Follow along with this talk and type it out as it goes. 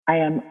I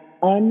am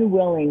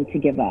unwilling to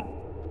give up,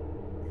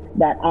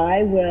 that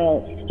I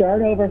will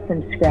start over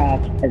from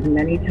scratch as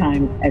many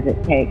times as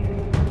it takes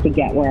to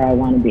get where I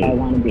want to be.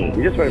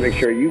 You just want to make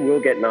sure you will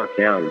get knocked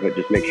down, but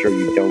just make sure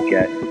you don't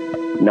get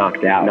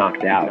knocked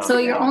out. So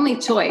your only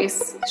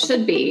choice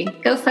should be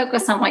go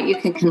focus on what you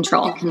can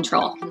control.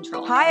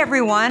 Hi,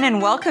 everyone,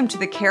 and welcome to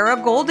the Kara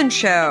Golden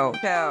Show.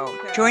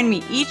 Join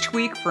me each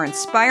week for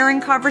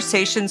inspiring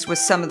conversations with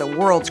some of the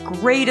world's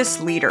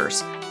greatest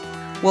leaders.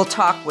 We'll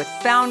talk with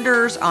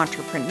founders,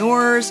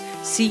 entrepreneurs,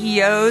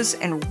 CEOs,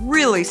 and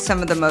really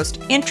some of the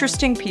most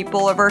interesting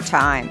people of our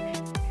time.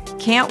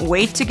 Can't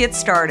wait to get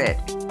started.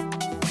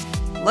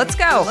 Let's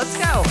go.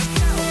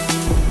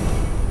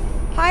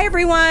 Hi,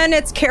 everyone.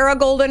 It's Kara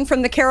Golden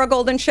from The Kara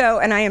Golden Show,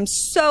 and I am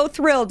so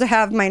thrilled to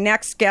have my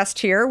next guest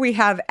here. We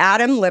have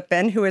Adam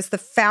Lippin, who is the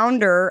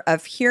founder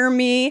of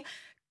HearMe,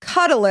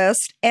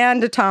 Cuddlist,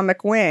 and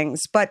Atomic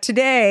Wings. But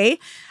today,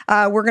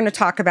 we're going to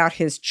talk about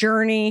his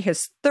journey.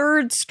 His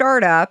third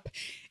startup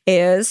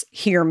is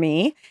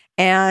HearMe,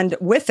 and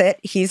with it,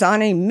 he's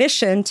on a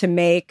mission to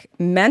make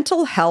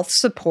mental health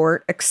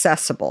support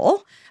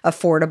accessible,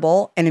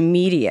 affordable, and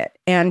immediate.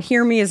 And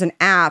HearMe is an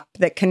app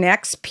that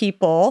connects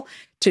people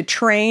to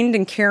trained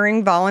and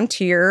caring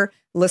volunteer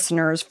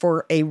listeners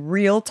for a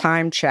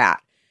real-time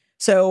chat.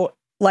 So,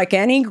 like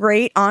any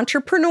great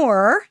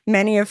entrepreneur,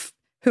 many of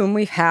whom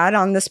we've had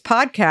on this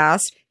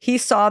podcast, he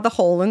saw the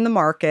hole in the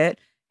market,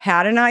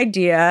 had an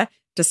idea,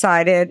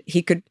 decided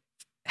he could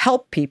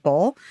help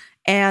people,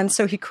 and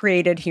so he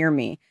created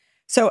HearMe.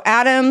 So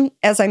Adam,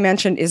 as I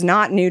mentioned, is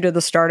not new to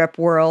the startup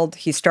world.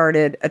 He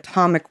started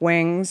Atomic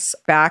Wings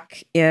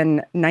back in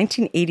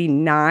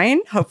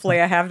 1989.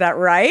 Hopefully I have that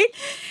right.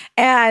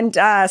 And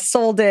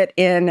sold it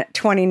in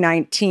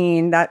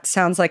 2019. That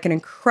sounds like an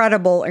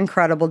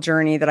incredible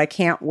journey that I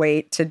can't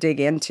wait to dig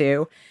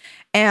into.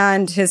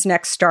 And his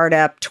next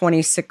startup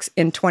in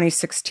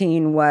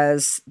 2016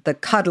 was the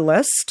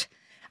Cuddlist,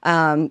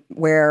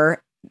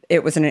 where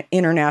it was an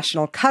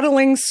international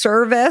cuddling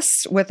service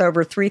with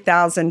over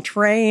 3,000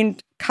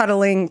 trained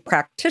cuddling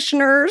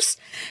practitioners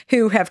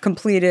who have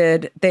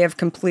completed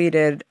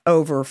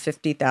over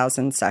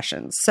 50,000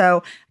 sessions.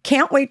 So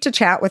can't wait to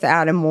chat with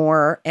Adam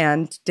more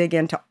and dig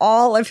into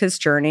all of his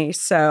journey.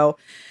 So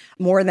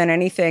more than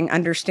anything,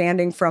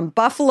 understanding from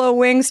buffalo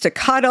wings to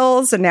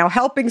cuddles and now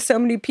helping so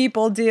many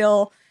people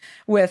deal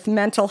with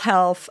mental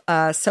health.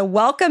 So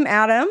welcome,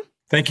 Adam.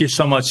 Thank you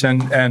so much.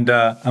 And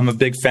I'm a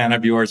big fan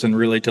of yours and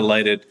really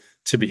delighted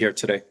to be here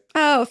today.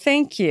 Oh,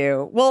 thank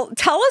you. Well,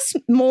 tell us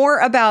more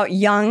about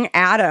young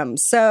Adam.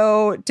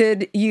 So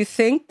did you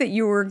think that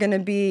you were going to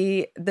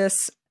be this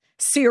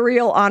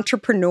serial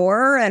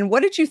entrepreneur? And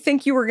what did you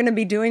think you were going to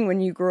be doing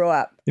when you grew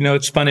up? You know,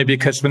 it's funny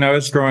because when I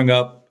was growing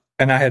up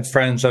and I had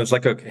friends, I was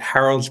like, okay,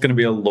 Harold's going to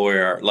be a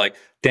lawyer. Like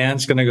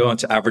Dan's going to go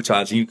into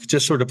advertising. You could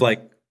just sort of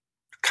like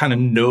kind of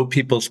know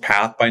people's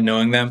path by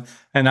knowing them.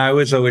 And I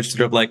was always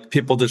sort of like,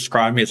 people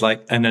describe me as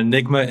like an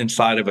enigma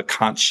inside of a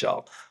conch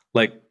shell,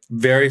 like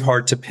very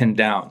hard to pin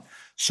down.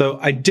 So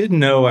I did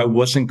know I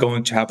wasn't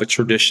going to have a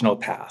traditional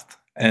path.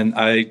 And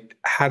I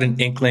had an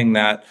inkling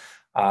that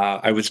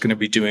I was going to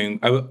be doing,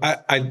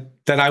 that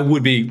I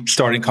would be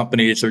starting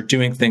companies or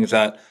doing things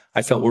that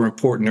I felt were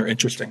important or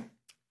interesting.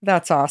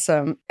 That's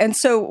awesome. And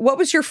so what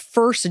was your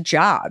first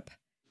job?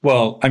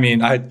 Well, I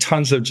mean, I had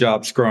tons of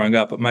jobs growing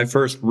up, but my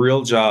first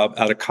real job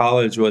out of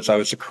college was I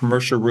was a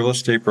commercial real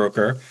estate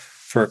broker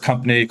for a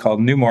company called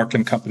Newmark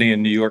 & Company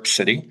in New York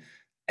City.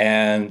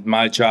 And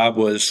my job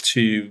was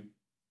to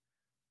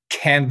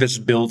canvass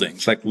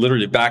buildings. Like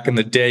literally back in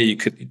the day,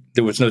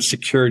 there was no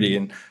security.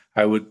 And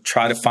I would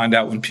try to find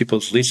out when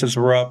people's leases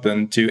were up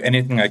and do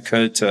anything I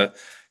could to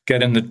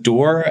get in the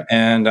door.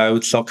 And I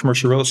would sell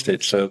commercial real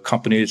estate. So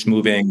companies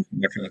moving,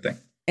 that kind of thing.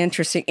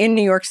 Interesting. In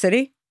New York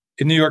City?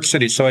 In New York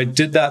City. So I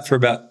did that for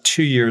about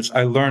 2 years.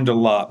 I learned a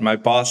lot. My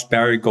boss,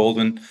 Barry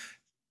Golden,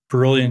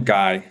 brilliant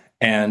guy.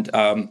 And,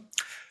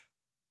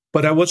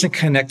 but I wasn't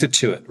connected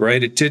to it,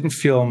 right? It didn't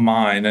feel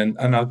mine.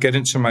 And I'll get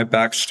into my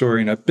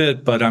backstory in a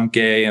bit, but I'm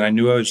gay and I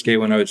knew I was gay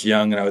when I was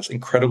young and I was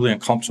incredibly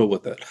uncomfortable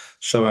with it.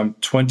 So I'm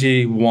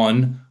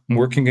 21, I'm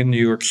working in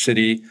New York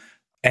City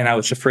and I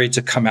was afraid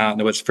to come out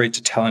and I was afraid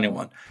to tell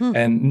anyone.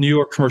 And New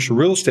York commercial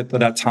real estate at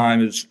that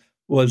time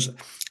was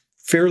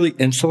fairly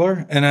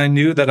insular. And I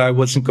knew that I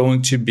wasn't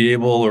going to be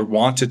able or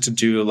wanted to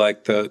do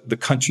like the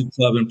country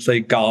club and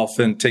play golf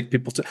and take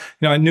people to,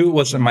 I knew it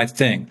wasn't my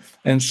thing.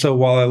 And so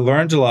while I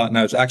learned a lot and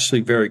I was actually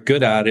very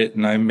good at it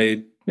and I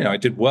made, I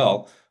did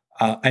well,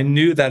 I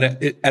knew that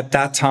at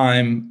that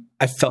time,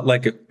 I felt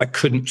like I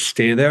couldn't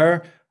stay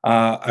there.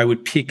 I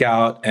would peak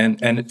out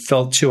and it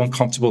felt too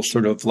uncomfortable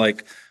sort of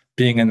like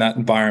being in that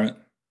environment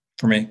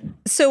for me.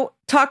 So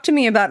talk to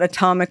me about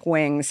Atomic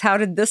Wings. How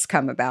did this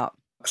come about?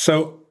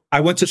 So I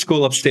went to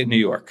school upstate New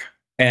York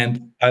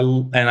and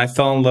I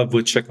fell in love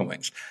with chicken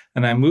wings.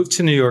 And I moved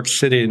to New York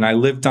City and I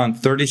lived on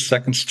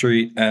 32nd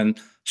Street and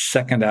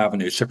 2nd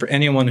Avenue. So for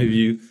anyone of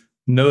you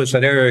knows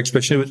that area,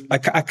 especially I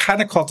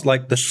kind of called it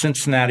like the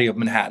Cincinnati of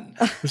Manhattan.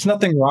 There's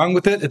nothing wrong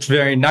with it. It's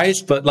very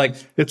nice, but like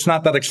it's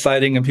not that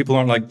exciting and people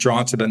aren't like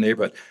drawn to the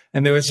neighborhood.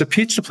 And there was a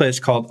pizza place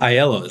called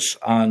Aiello's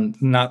on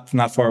not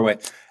far away.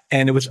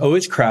 And it was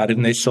always crowded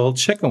and they sold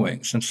chicken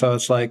wings. And so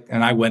it's like,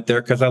 and I went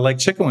there because I like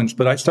chicken wings,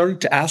 but I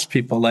started to ask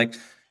people like,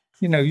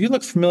 you know, you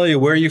look familiar.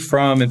 Where are you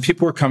from? And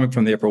people were coming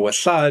from the Upper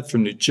West Side,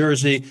 from New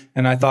Jersey.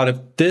 And I thought if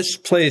this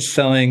place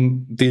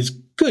selling these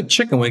good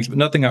chicken wings, but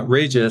nothing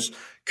outrageous,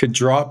 could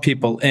draw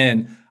people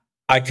in,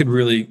 I could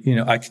really,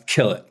 I could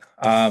kill it.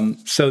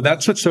 So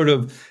that's what sort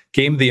of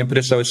gave me the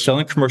impetus. I was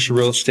selling commercial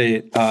real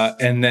estate.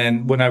 And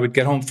then when I would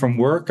get home from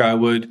work, I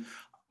would,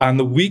 on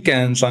the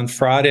weekends, on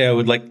Friday, I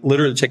would like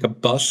literally take a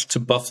bus to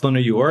Buffalo, New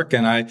York.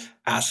 And I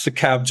asked the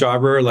cab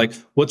driver, like,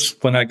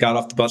 when I got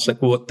off the bus,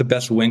 like what the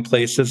best wing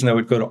places. And I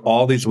would go to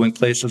all these wing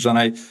places. And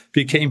I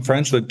became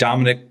friends with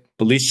Dominic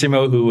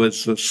Bellissimo, who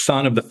was the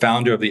son of the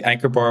founder of the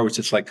Anchor Bar, which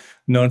is like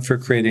known for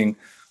creating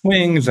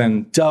wings,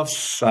 and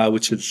Duff's,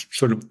 which is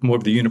sort of more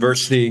of the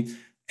university.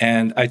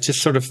 And I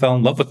just sort of fell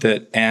in love with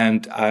it.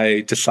 And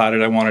I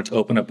decided I wanted to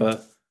open up a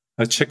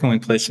chicken wing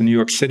place in New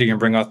York City and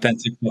bring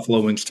authentic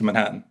buffalo wings to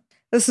Manhattan.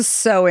 This is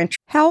so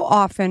interesting. How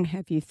often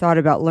have you thought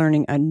about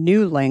learning a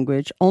new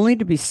language only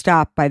to be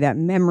stopped by that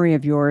memory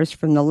of yours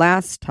from the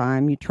last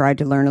time you tried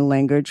to learn a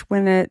language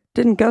when it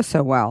didn't go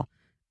so well?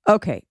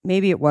 Okay,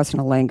 maybe it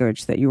wasn't a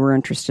language that you were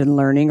interested in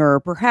learning,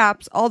 or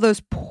perhaps all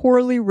those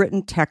poorly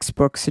written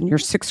textbooks in your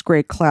 6th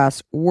grade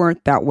class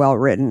weren't that well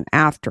written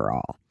after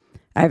all.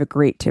 I have a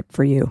great tip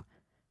for you.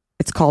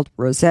 It's called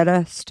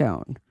Rosetta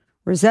Stone.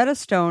 Rosetta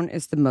Stone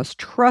is the most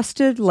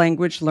trusted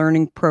language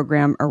learning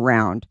program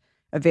around,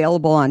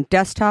 available on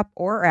desktop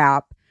or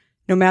app,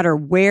 no matter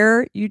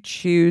where you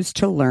choose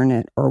to learn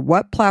it or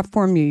what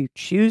platform you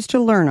choose to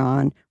learn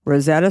on.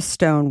 Rosetta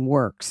Stone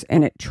works,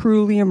 and it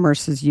truly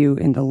immerses you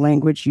in the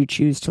language you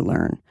choose to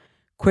learn,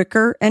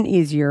 quicker and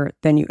easier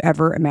than you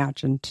ever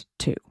imagined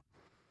to.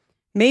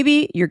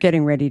 Maybe you're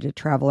getting ready to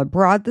travel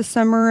abroad this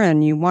summer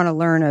and you want to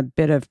learn a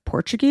bit of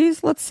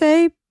Portuguese, let's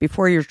say,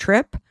 before your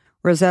trip.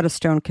 Rosetta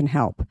Stone can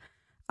help.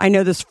 I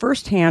know this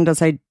firsthand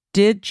as I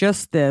did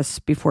just this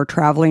before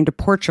traveling to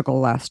Portugal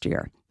last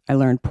year. I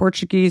learned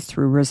Portuguese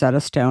through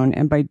Rosetta Stone,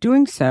 and by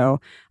doing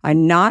so, I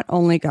not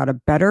only got a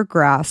better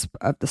grasp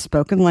of the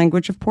spoken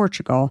language of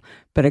Portugal,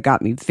 but it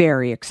got me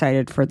very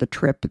excited for the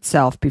trip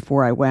itself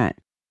before I went.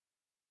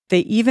 They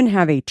even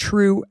have a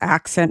true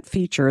accent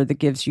feature that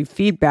gives you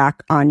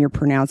feedback on your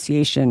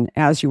pronunciation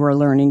as you are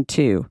learning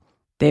too.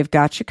 They've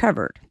got you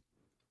covered.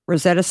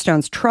 Rosetta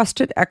Stone's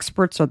trusted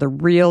experts are the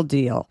real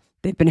deal.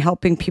 They've been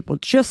helping people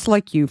just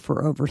like you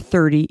for over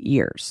 30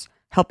 years.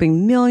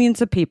 Helping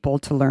millions of people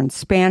to learn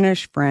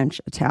Spanish, French,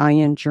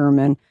 Italian,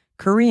 German,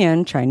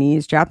 Korean,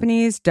 Chinese,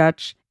 Japanese,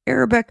 Dutch,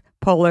 Arabic,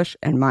 Polish,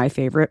 and my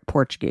favorite,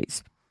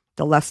 Portuguese.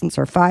 The lessons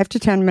are 5 to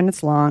 10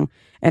 minutes long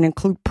and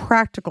include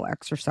practical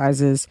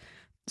exercises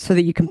so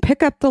that you can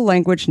pick up the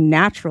language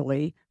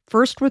naturally,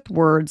 first with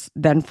words,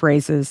 then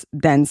phrases,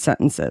 then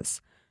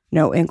sentences.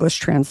 No English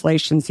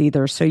translations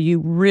either, so you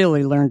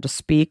really learn to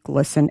speak,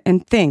 listen,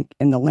 and think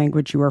in the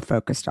language you are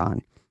focused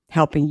on,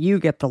 helping you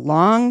get the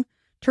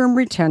long-term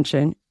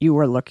retention you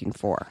are looking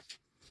for.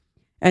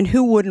 And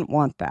who wouldn't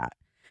want that?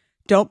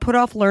 Don't put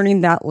off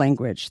learning that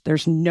language.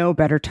 There's no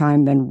better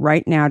time than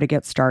right now to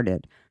get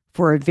started.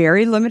 For a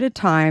very limited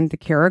time, the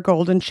Kara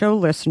Golden Show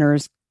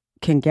listeners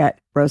can get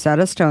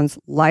Rosetta Stone's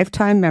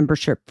lifetime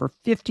membership for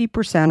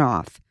 50%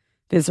 off.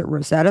 Visit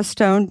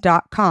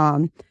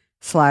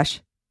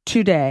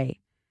rosettastone.com/today.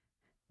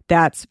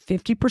 That's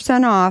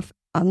 50% off,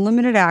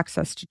 unlimited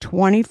access to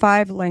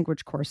 25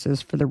 language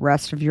courses for the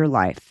rest of your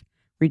life.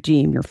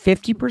 Redeem your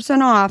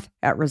 50% off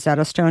at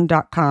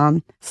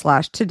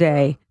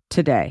rosettastone.com/today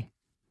today.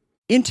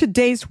 In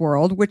today's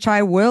world, which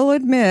I will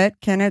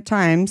admit can at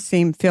times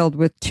seem filled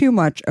with too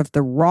much of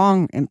the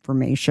wrong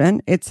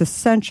information, it's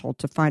essential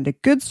to find a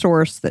good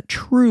source that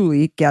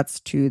truly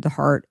gets to the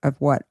heart of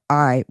what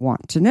I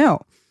want to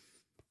know.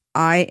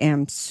 I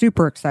am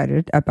super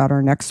excited about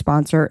our next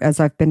sponsor, as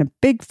I've been a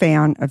big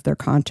fan of their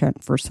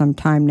content for some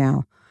time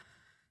now.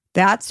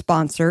 That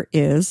sponsor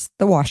is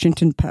The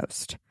Washington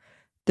Post.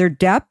 Their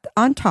depth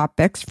on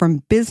topics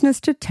from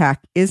business to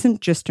tech isn't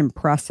just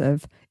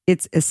impressive,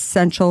 it's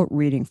essential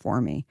reading for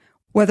me.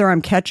 Whether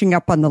I'm catching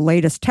up on the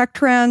latest tech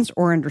trends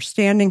or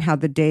understanding how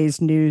the day's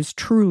news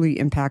truly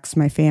impacts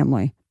my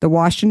family, The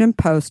Washington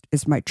Post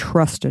is my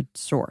trusted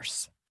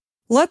source.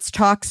 Let's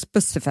talk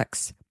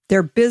specifics.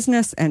 Their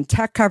business and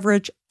tech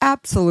coverage,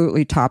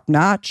 absolutely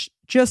top-notch.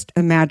 Just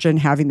imagine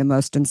having the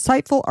most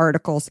insightful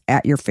articles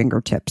at your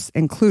fingertips,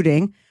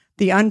 including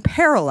the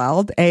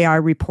unparalleled AI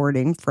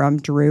reporting from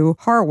Drew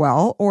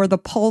Harwell or the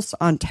pulse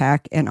on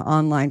tech and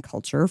online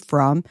culture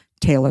from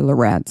Taylor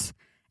Lorenz.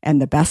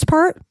 And the best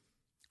part?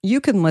 You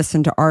can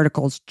listen to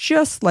articles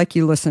just like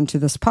you listen to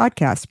this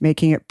podcast,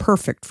 making it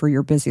perfect for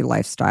your busy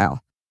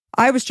lifestyle.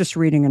 I was just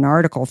reading an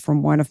article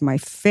from one of my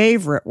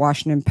favorite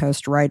Washington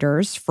Post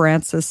writers,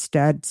 Frances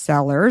Stead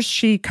Sellers.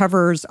 She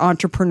covers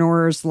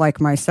entrepreneurs like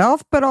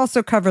myself, but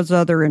also covers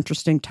other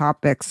interesting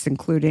topics,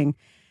 including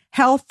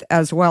health,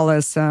 as well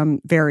as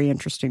some very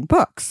interesting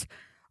books.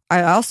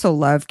 I also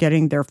love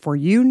getting their For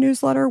You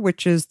newsletter,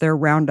 which is their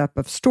roundup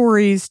of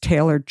stories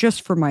tailored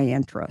just for my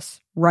interests,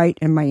 right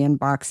in my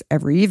inbox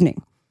every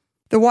evening.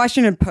 The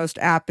Washington Post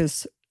app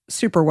is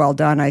super well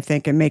done, I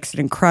think. It makes it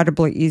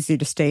incredibly easy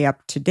to stay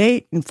up to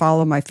date and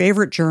follow my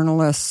favorite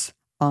journalists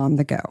on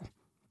the go.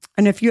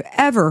 And if you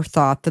ever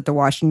thought that the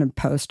Washington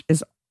Post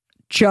is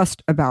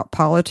just about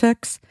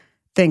politics,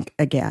 think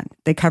again.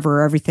 They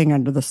cover everything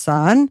under the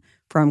sun,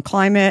 from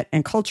climate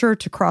and culture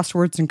to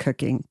crosswords and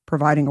cooking,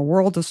 providing a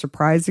world of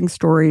surprising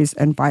stories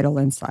and vital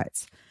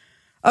insights.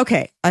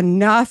 Okay,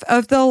 enough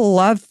of the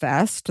love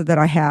fest that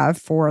I have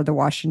for the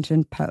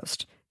Washington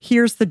Post.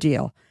 Here's the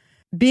deal.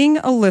 Being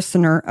a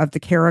listener of the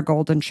Kara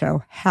Goldin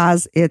Show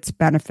has its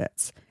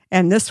benefits,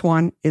 and this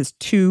one is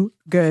too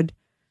good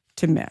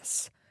to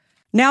miss.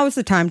 Now is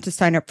the time to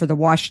sign up for the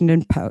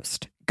Washington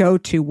Post. Go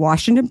to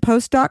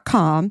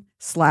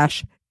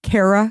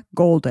washingtonpost.com/Kara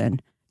Goldin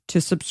to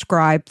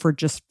subscribe for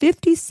just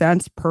 50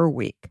 cents per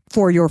week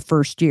for your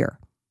first year.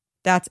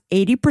 That's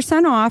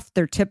 80% off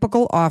their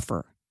typical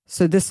offer.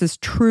 So this is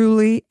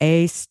truly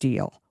a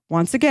steal.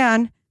 Once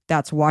again,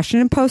 that's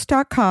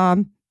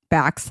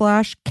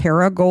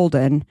washingtonpost.com/Kara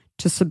Goldin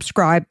to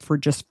subscribe for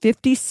just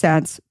 50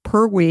 cents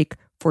per week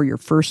for your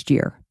first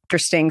year.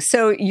 Interesting.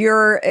 So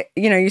you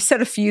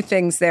said a few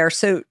things there.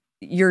 So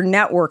you're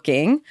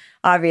networking,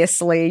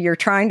 obviously, you're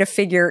trying to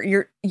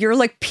figure, you're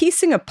like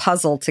piecing a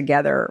puzzle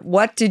together.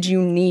 What did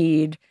you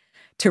need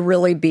to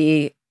really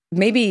be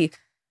maybe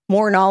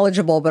more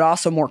knowledgeable, but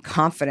also more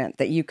confident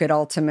that you could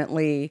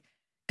ultimately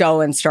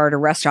go and start a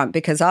restaurant?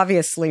 Because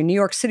obviously New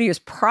York City is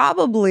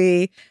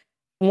probably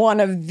one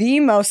of the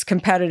most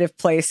competitive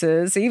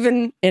places.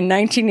 Even in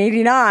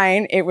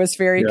 1989, it was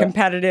very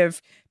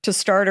competitive to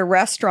start a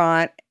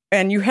restaurant,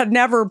 and you had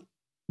never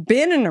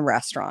been in a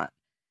restaurant.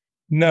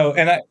 No,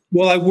 and I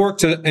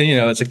worked,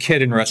 as a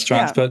kid in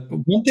restaurants. But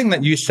one thing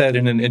that you said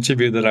in an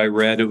interview that I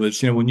read, it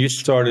was, when you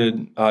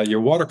started your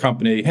water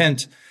company,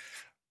 Hint,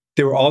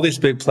 there were all these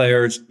big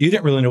players. You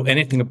didn't really know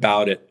anything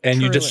about it, and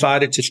Truly. You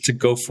decided just to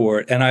go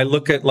for it. And I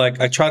look at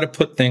I try to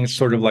put things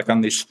sort of like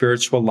on these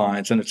spiritual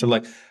lines, and it's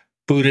like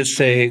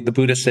the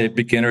Buddhists say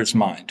beginner's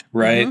mind,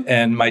 right? Mm-hmm.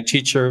 And my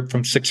teacher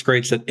from 6th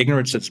grade said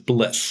ignorance is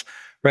bliss,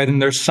 right?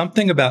 And there's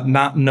something about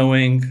not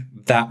knowing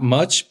that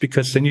much,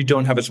 because then you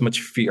don't have as much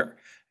fear.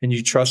 And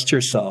you trust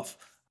yourself.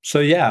 So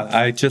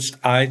I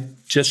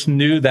just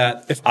knew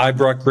that if I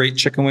brought great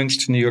chicken wings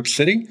to New York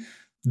City,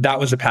 that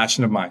was a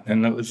passion of mine.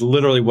 And it was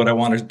literally what I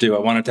wanted to do. I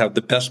wanted to have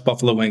the best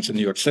buffalo wings in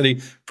New York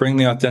City, bring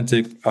the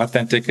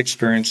authentic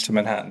experience to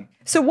Manhattan.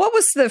 So what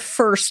was the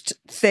first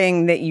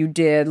thing that you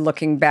did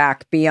looking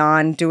back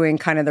beyond doing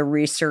kind of the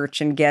research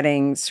and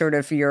getting sort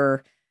of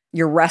your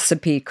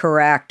recipe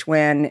correct,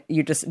 when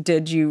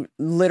did you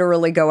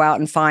literally go out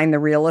and find the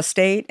real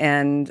estate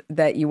and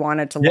that you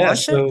wanted to launch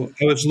it? So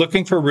I was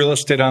looking for real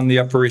estate on the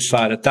Upper East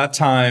Side. At that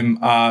time,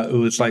 it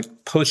was like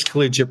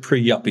post-collegiate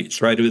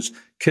pre-yuppies, right? It was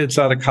kids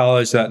out of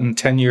college that in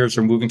 10 years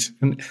are moving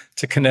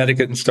to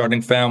Connecticut and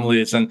starting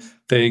families, and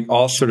they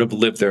all sort of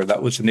lived there.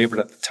 That was the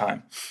neighborhood at the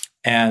time.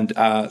 And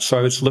so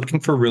I was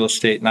looking for real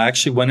estate, and I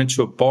actually went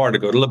into a bar to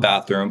go to the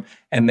bathroom,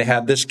 and they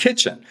had this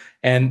kitchen,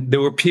 and there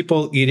were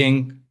people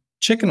eating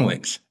chicken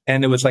wings,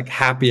 and it was like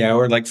happy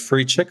hour, like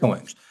free chicken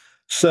wings.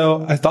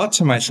 So I thought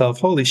to myself,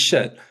 holy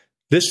shit,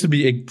 this would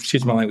be,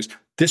 excuse my language,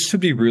 this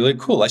would be really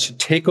cool. I should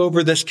take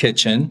over this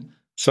kitchen.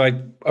 So I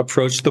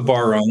approached the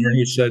bar owner, and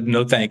he said,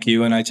 no, thank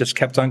you. And I just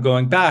kept on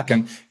going back.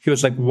 And he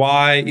was like,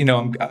 why, he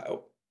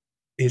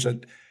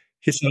said,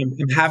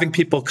 I'm having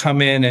people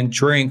come in and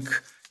drink,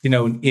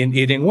 in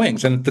eating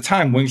wings. And at the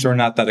time, wings were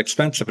not that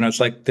expensive. And I was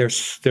like,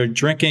 they're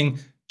drinking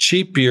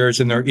cheap beers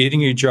and they're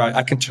eating you dry.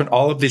 I can turn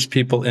all of these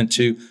people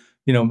into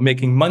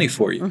making money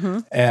for you. Mm-hmm.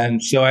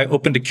 And so I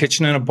opened a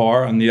kitchen and a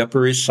bar on the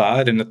Upper East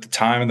Side. And at the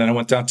time, and then I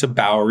went down to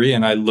Bowery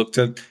and I looked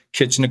at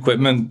kitchen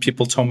equipment.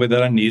 People told me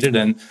that I needed,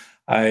 and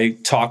I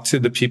talked to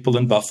the people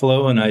in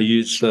Buffalo, and I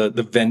used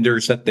the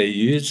vendors that they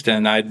used.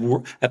 And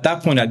at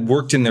that point, I'd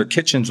worked in their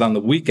kitchens on the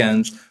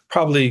weekends,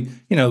 probably,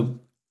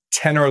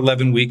 10 or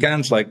 11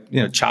 weekends,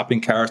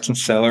 chopping carrots and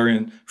celery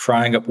and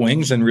frying up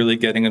wings and really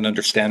getting an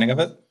understanding of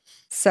it.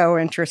 So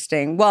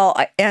interesting. Well,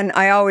 and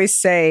I always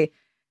say,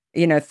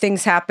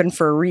 things happen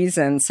for a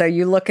reason. So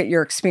you look at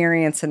your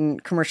experience in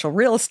commercial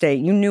real estate,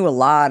 you knew a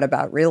lot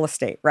about real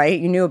estate, right?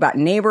 You knew about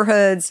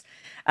neighborhoods,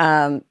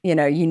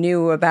 you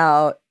knew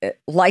about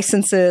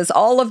licenses,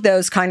 all of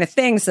those kind of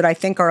things that I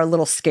think are a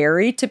little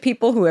scary to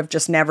people who have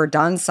just never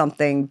done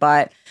something.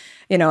 But,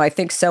 I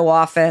think so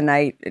often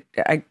I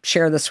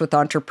share this with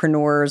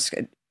entrepreneurs,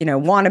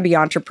 wannabe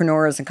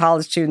entrepreneurs and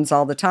college students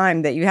all the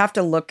time, that you have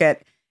to look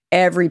at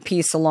every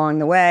piece along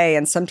the way.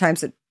 And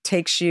sometimes it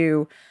takes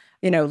you,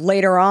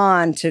 later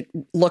on to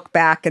look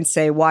back and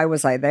say, why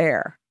was I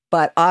there?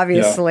 But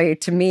obviously,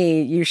 to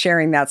me, you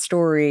sharing that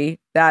story,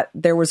 that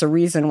there was a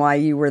reason why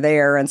you were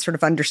there, and sort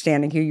of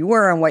understanding who you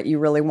were and what you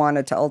really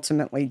wanted to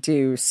ultimately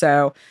do.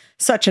 So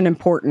such an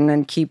important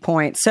and key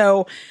point.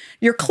 So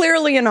you're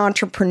clearly an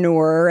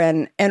entrepreneur.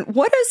 And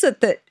what is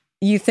it that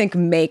you think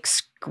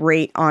makes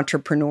great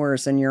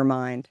entrepreneurs in your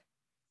mind?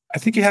 I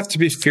think you have to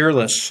be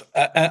fearless.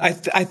 I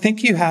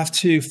think you have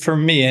to, for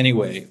me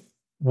anyway,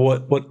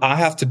 what I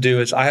have to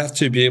do is I have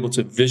to be able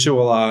to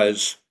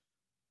visualize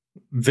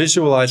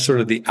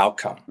sort of the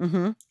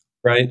outcome,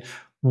 right?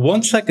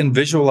 Once I can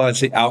visualize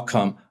the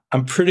outcome,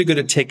 I'm pretty good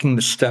at taking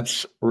the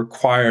steps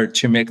required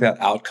to make that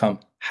outcome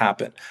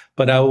happen.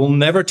 But I will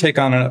never take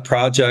on a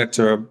project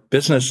or a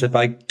business if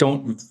I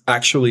don't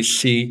actually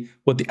see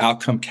what the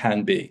outcome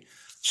can be.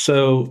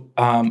 So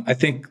I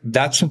think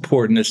that's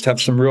important, is to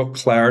have some real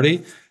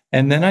clarity.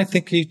 And then I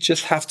think you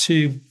just have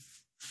to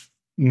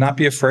not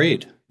be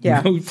afraid.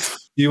 Yeah.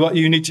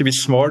 You need to be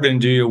smart and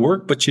do your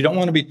work, but you don't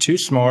want to be too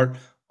smart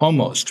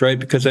almost, right?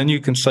 Because then you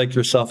can psych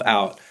yourself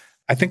out.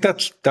 I think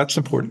that's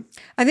important.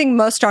 I think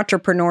most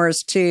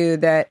entrepreneurs too,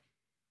 that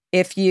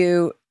if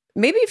you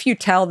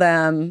tell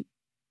them,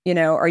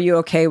 are you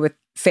okay with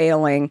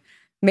failing?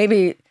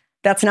 Maybe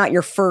that's not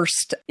your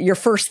first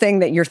thing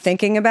that you're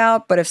thinking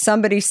about. But if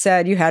somebody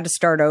said you had to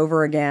start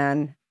over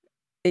again,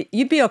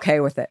 you'd be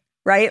okay with it,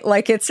 right?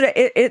 Like it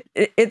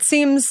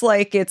seems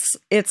like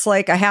it's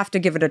like I have to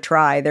give it a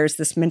try. There's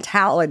this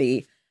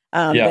mentality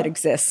that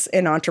exists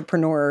in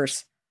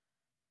entrepreneurs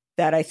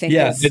that I think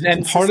is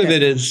and part of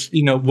it is,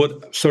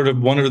 what sort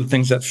of one of the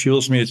things that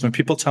fuels me is when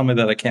people tell me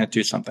that I can't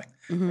do something,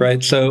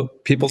 right? So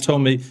people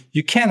told me,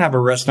 you can't have a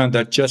restaurant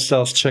that just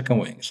sells chicken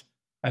wings.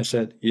 I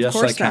said, yes,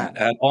 I can.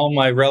 I had all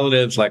my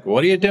relatives like,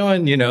 what are you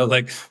doing?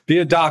 Be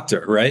a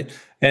doctor, right?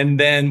 And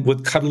then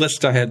with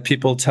Cuddlist, I had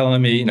people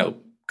telling me,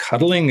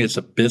 cuddling is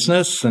a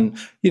business and,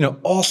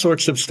 all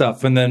sorts of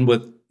stuff. And then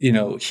with,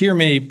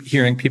 HearMe,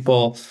 hearing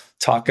people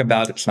talk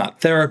about it's not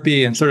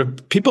therapy, and sort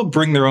of people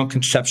bring their own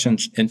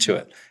conceptions into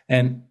it.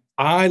 And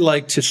I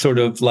like to sort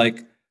of I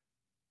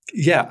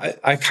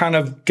kind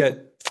of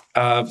get,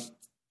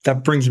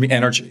 that brings me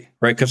energy,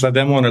 right? Because I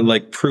then want to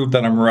prove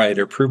that I'm right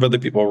or prove other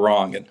people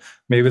wrong. And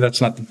maybe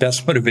that's not the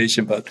best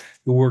motivation, but it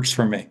works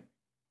for me.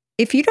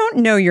 If you don't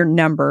know your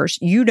numbers,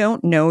 you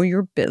don't know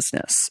your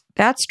business.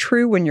 That's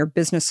true when your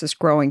business is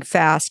growing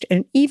fast,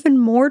 and even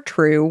more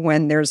true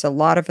when there's a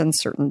lot of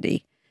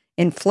uncertainty.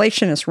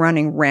 Inflation is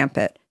running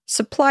rampant.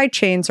 Supply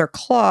chains are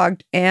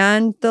clogged,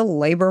 and the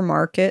labor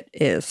market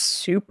is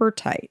super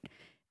tight.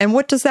 And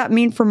what does that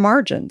mean for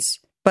margins?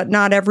 But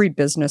not every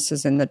business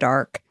is in the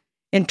dark.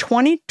 In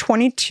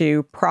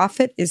 2022,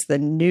 profit is the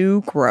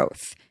new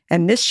growth.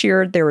 And this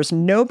year, there is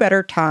no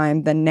better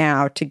time than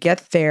now to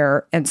get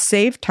there and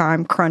save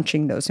time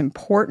crunching those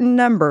important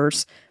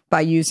numbers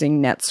by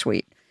using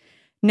NetSuite.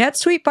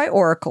 NetSuite by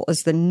Oracle is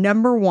the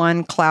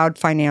 #1 cloud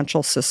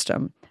financial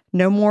system.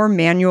 No more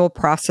manual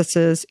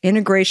processes,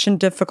 integration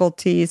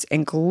difficulties,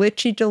 and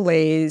glitchy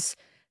delays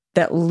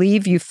that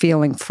leave you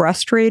feeling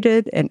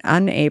frustrated and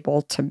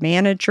unable to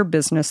manage your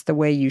business the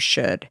way you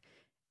should.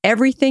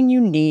 Everything you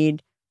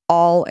need,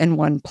 all in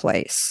one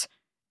place.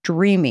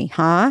 Dreamy,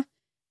 huh?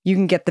 You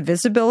can get the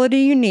visibility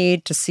you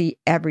need to see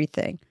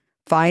everything.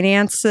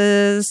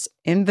 Finances,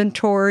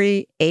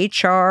 inventory,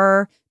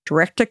 HR,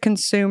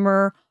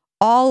 direct-to-consumer,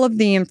 all of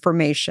the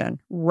information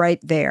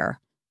right there.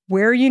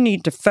 Where you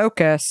need to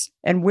focus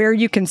and where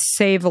you can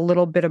save a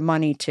little bit of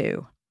money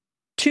too.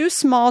 Too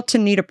small to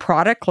need a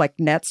product like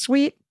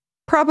NetSuite?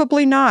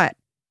 Probably not.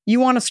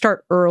 You want to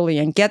start early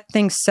and get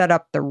things set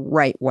up the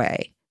right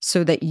way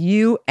so that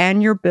you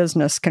and your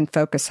business can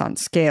focus on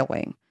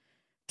scaling.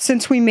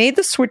 Since we made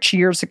the switch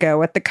years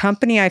ago at the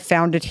company I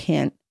founded,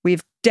 Hint,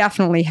 we've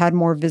definitely had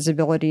more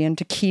visibility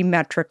into key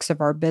metrics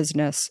of our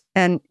business.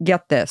 And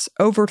get this,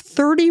 over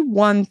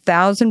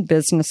 31,000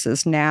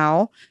 businesses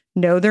now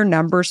know their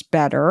numbers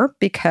better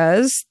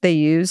because they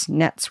use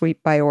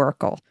NetSuite by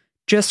Oracle.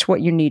 Just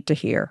what you need to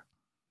hear.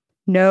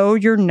 Know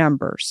your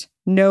numbers,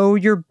 know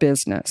your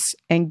business,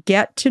 and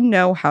get to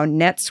know how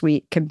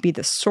NetSuite can be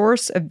the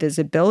source of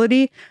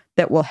visibility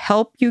that will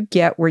help you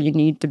get where you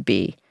need to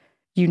be.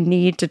 You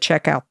need to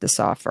check out this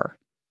offer.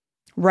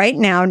 Right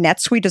now,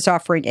 NetSuite is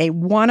offering a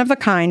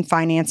one-of-a-kind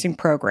financing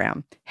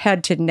program.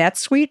 Head to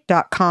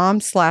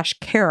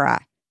netsuite.com/Kara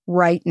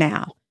right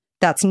now.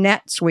 That's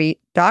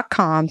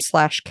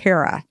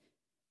netsuite.com/Kara.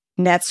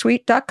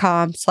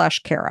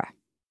 netsuite.com/Kara.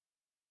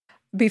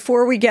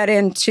 Before we get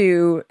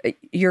into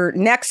your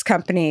next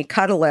company,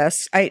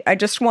 Cuddlist, I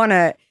just want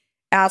to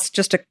ask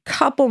just a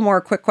couple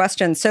more quick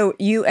questions. So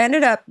you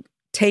ended up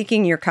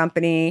taking your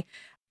company,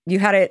 you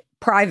had it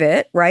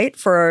private, right,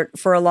 for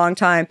a long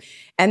time,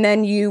 and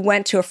then you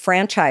went to a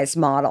franchise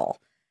model.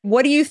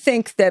 What do you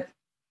think that,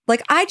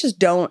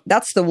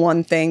 that's the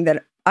one thing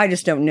that I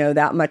just don't know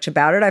that much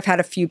about it. I've had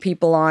a few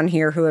people on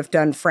here who have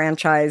done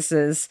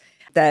franchises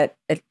that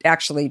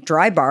actually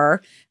Drybar.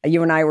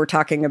 You and I were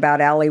talking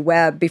about Allie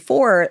Webb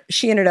before.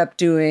 She ended up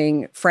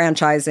doing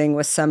franchising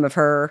with some of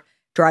her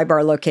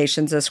Drybar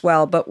locations as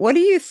well. But what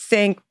do you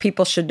think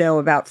people should know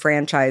about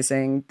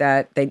franchising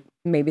that they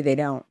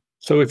don't?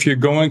 So if you're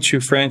going to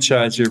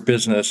franchise your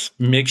business,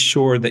 make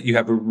sure that you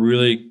have a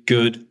really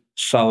good,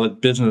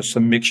 solid business,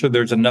 and make sure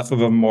there's enough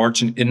of a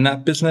margin in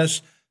that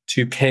business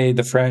to pay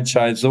the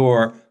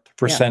franchisor the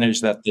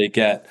percentage that they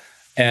get.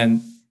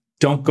 And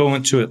don't go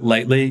into it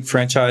lightly.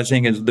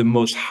 Franchising is the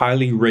most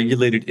highly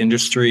regulated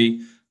industry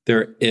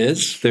there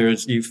is.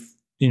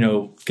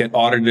 You get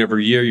audited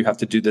every year. You have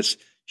to do this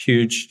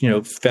huge,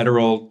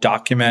 federal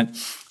document.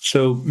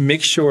 So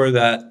make sure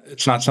that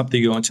it's not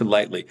something you go into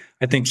lightly.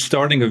 I think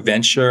starting a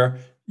venture,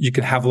 you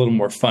can have a little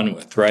more fun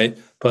with, right?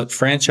 But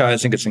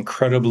franchising is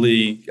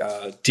incredibly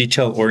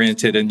detail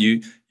oriented, and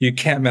you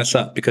can't mess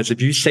up, because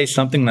if you say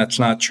something that's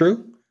not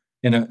true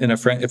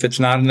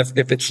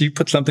if you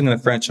put something in a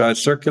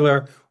franchise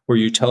circular, or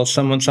you tell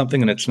someone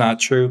something and it's not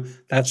true,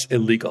 that's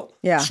illegal.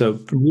 Yeah. So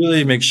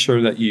really make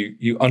sure that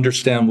you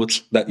understand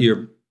that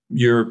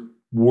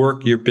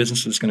your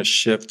business is going to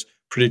shift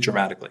pretty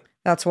dramatically.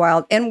 That's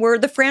wild. And were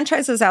the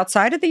franchises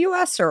outside of the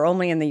U.S. or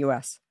only in the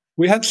U.S.?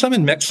 We had some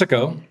in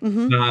Mexico,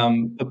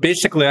 but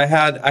basically I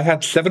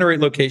had 7 or 8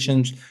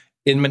 locations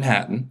in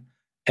Manhattan,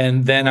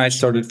 and then I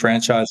started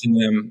franchising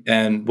them.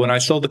 And when I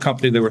sold the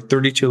company, there were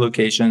 32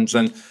 locations,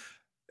 and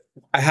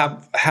I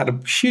had a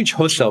huge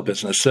wholesale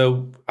business.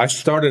 So I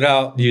started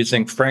out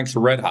using Frank's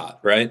Red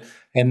Hot, right?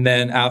 And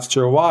then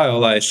after a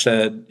while, I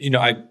said,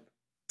 I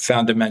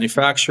found a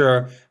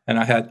manufacturer, and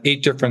I had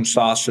 8 different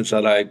sauces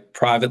that I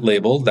private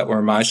labeled that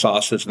were my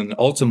sauces. And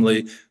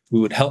ultimately, we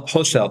would help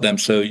wholesale them.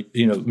 So,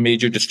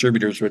 major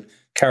distributors would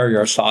carry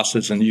our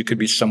sauces, and you could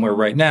be somewhere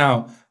right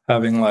now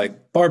having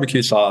like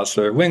barbecue sauce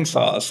or wing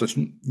sauce,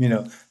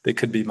 they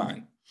could be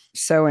mine.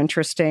 So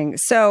interesting.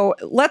 So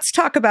let's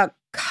talk about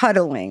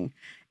cuddling.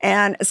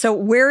 And so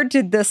where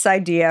did this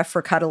idea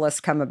for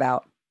Cuddlist come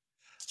about?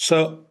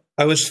 So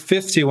I was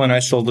 50 when I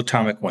sold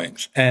Atomic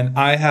Wings, and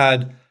I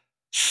had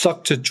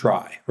sucked it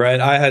dry, right?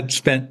 I had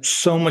spent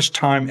so much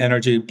time,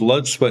 energy,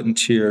 blood, sweat, and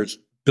tears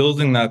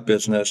building that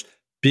business,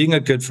 being a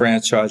good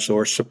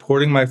franchisor,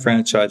 supporting my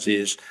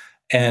franchisees,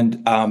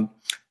 and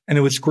it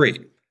was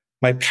great.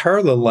 My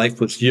parallel life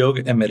was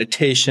yoga and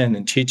meditation,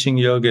 and teaching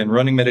yoga and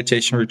running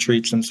meditation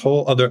retreats, and this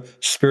whole other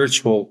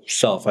spiritual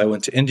self. I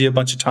went to India a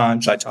bunch of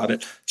times. I taught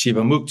at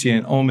Jivamukti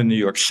and Om in New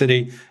York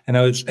City. And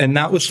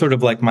that was sort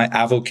of like my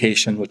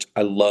avocation, which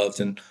I loved.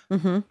 And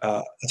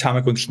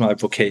Atomic Wings was my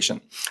vocation.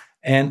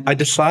 And I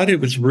decided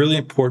it was really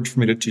important for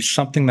me to do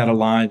something that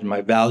aligned my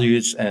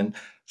values and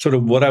sort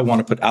of what I want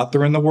to put out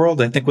there in the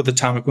world. I think with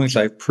Atomic Wings,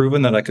 I've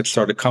proven that I could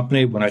start a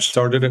company. When I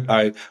started it,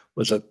 I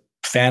was a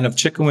fan of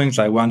chicken wings.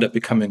 I wound up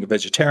becoming a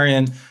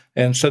vegetarian.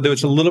 And so there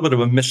was a little bit of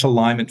a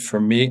misalignment for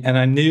me. And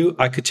I knew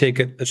I could take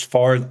it as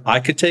far as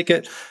I could take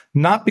it,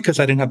 not because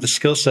I didn't have the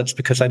skill sets,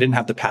 because I didn't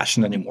have the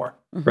passion anymore,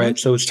 right?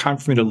 So it's time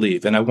for me to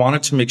leave. And I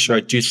wanted to make sure I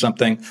do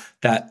something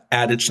that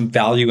added some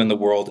value in the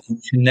world and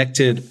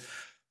connected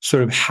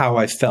sort of how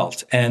I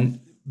felt. And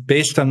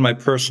based on my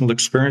personal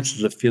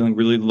experiences of feeling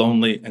really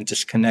lonely and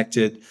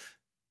disconnected,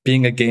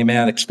 being a gay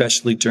man,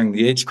 especially during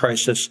the AIDS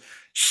crisis,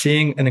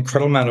 seeing an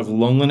incredible amount of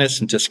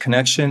loneliness and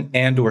disconnection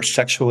and or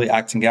sexually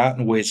acting out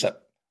in ways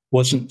that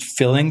wasn't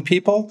filling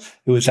people.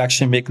 It was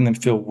actually making them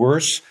feel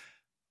worse.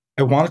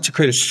 I wanted to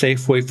create a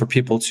safe way for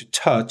people to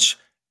touch,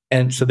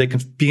 and so they can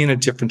be in a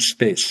different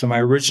space. So my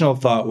original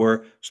thought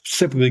were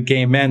specifically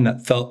gay men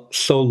that felt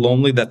so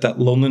lonely that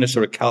loneliness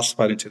sort of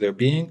calcified into their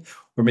being,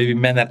 or maybe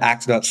men that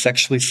acted out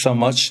sexually so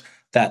much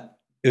that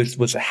it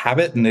was a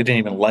habit and they didn't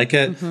even like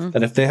it,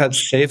 that if they had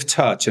safe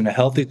touch and a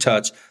healthy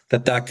touch,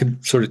 that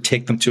could sort of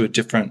take them to a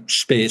different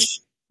space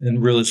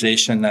and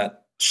realization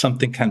that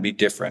something can be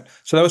different.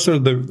 So that was sort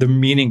of the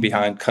meaning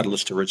behind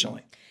Cuddlist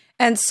originally.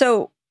 And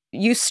so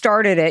you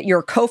started it,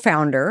 you're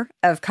co-founder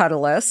of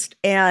Cuddlist.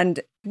 And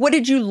what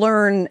did you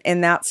learn in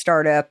that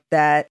startup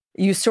that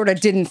you sort of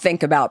didn't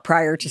think about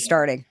prior to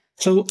starting?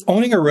 So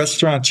owning a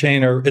restaurant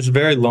chain is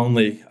very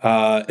lonely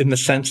in the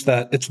sense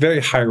that it's very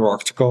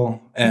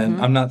hierarchical.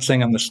 And I'm not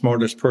saying I'm the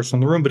smartest person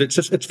in the room, but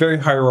it's very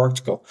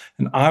hierarchical.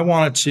 And I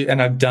wanted to,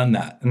 and I've done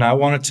that. And I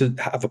wanted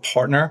to have a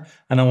partner,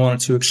 and I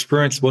wanted to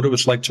experience what it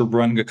was like to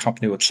run a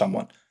company with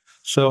someone.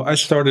 So I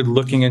started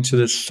looking into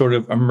this sort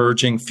of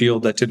emerging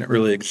field that didn't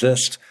really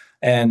exist.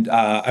 And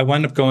I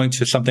wound up going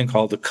to something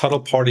called the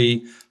Cuddle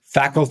Party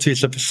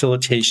Faculties of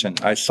Facilitation.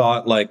 I saw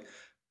it like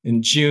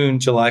in June,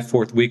 July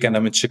 4th weekend.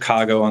 I'm in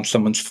Chicago on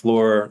someone's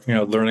floor,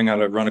 learning how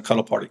to run a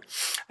cuddle party.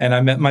 And I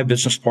met my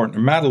business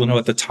partner, Madeline, who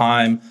at the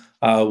time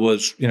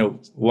was,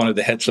 one of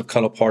the heads of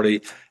Cuddle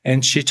Party.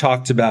 And she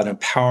talked about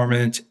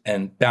empowerment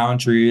and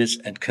boundaries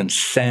and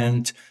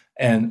consent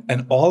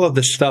and all of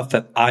the stuff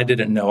that I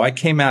didn't know. I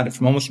came at it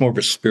from almost more of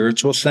a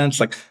spiritual sense.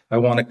 Like, I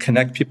want to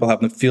connect people, have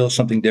them feel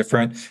something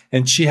different.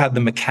 And she had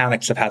the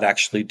mechanics of how to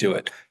actually do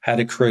it, how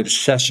to create a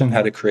session,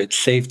 how to create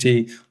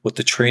safety, what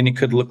the training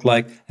could look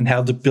like, and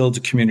how to build a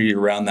community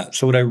around that.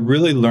 So what I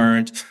really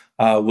learned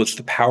was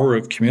the power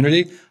of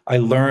community. I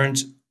learned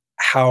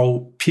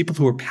how people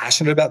who were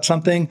passionate about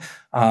something.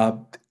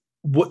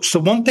 So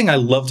one thing I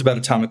loved about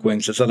Atomic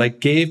Wings is that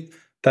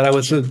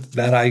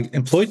I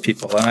employed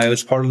people, and I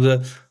was part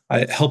of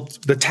I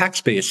helped the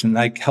tax base, and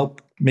I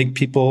helped make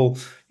people,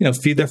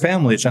 feed their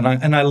families. And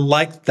I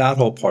liked that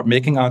whole part,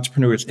 making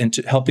entrepreneurs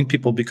into helping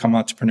people become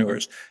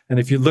entrepreneurs. And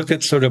if you look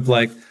at sort of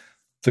like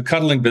the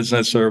cuddling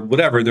business or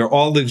whatever, there are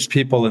all these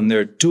people and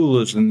they're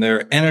doulas and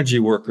they're energy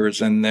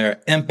workers and they're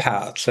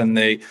empaths and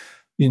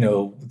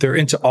they're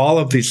into all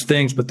of these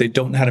things, but they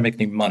don't know how to make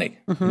any money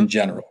in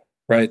general,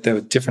 right? They're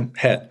a different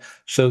head.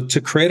 So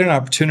to create an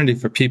opportunity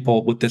for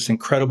people with this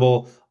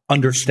incredible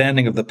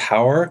understanding of the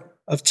power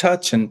of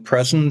touch and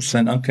presence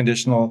and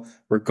unconditional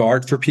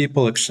regard for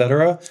people, et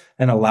cetera,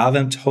 and allow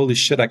them to, holy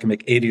shit, I can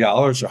make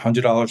 $80 or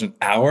 $100 an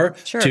hour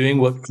doing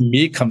what for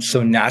me comes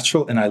so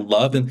natural and I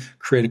love, and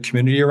create a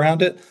community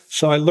around it.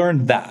 So I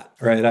learned that,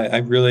 right?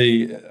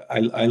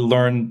 I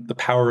learned the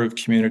power of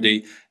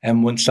community.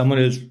 And when someone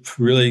is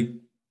really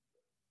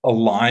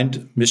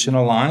aligned, mission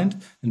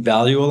aligned and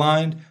value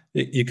aligned,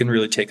 you can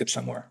really take it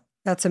somewhere.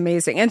 That's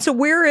amazing. And so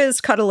where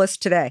is Cuddlist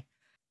today?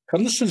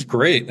 Cuddlist is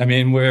great. I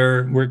mean,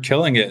 we're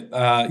killing it.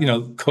 During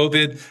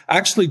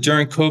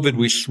COVID,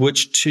 we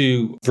switched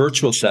to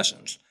virtual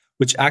sessions,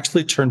 which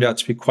actually turned out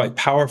to be quite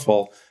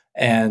powerful.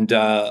 And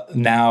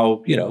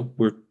now,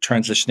 we're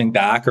transitioning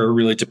back, or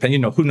really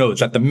depending, who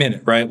knows at the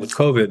minute, right, with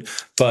COVID.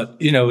 But,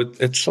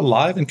 it's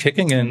alive and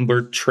kicking, and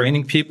we're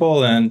training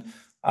people. And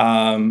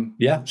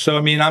so,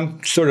 I mean,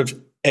 I'm sort of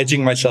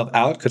edging myself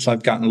out because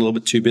I've gotten a little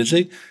bit too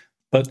busy,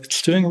 but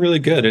it's doing really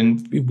good.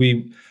 And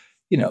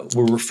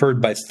we're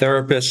referred by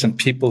therapists and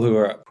people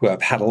who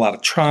have had a lot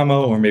of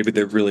trauma, or maybe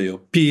they're really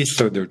obese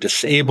or they're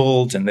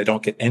disabled and they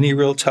don't get any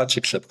real touch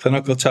except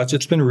clinical touch.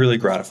 It's been really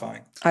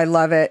gratifying. I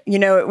love it.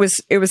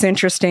 It was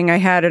interesting. I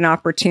had an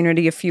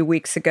opportunity a few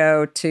weeks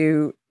ago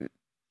to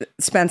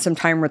spend some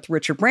time with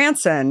Richard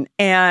Branson,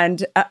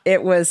 and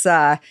it was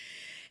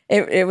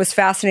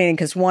fascinating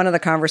because one of the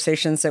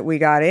conversations that we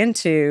got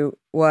into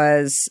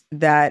was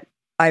that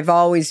I've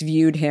always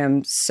viewed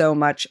him so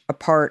much a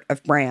part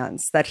of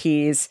brands, that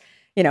he's,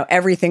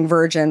 everything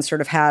Virgin sort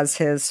of has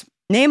his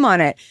name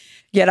on it.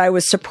 Yet I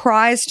was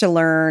surprised to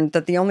learn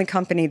that the only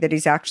company that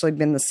he's actually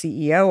been the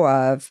CEO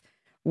of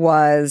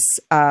was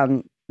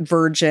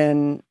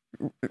Virgin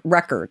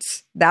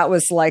Records. That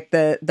was like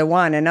the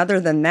one. And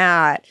other than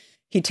that,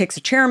 he takes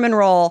a chairman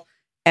role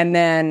and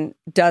then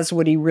does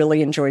what he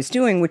really enjoys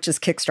doing, which is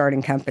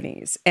kickstarting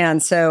companies.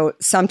 And so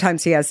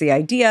sometimes he has the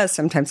idea,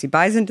 sometimes he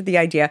buys into the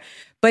idea,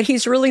 but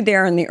he's really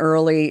there in the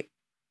early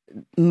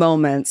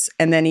moments.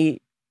 And then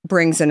he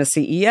brings in a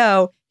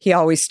CEO. He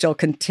always still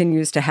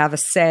continues to have a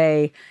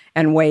say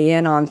and weigh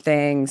in on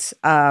things,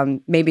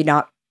 maybe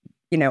not,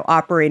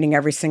 operating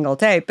every single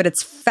day. But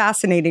it's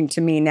fascinating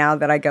to me now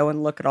that I go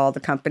and look at all the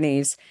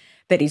companies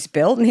that he's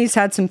built. And he's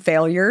had some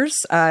failures,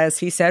 as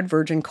he said,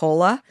 Virgin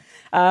Cola.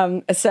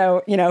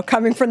 So,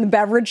 coming from the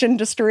beverage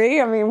industry,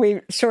 I mean,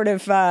 we sort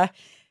of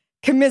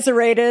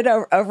commiserated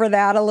over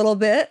that a little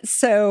bit.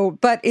 So,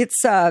 but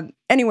it's,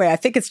 anyway, I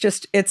think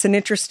it's an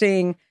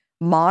interesting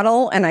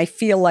model. And I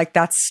feel like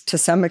that's, to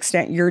some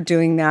extent, you're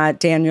doing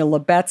that. Daniel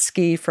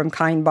Lebetsky from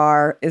Kind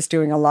Bar is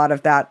doing a lot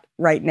of that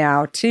right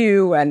now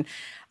too. And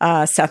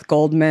Seth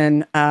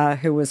Goldman,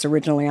 who was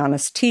originally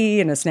Honest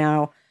Tea and is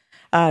now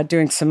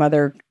doing some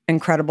other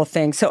incredible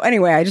things. So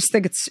anyway, I just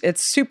think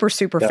it's super,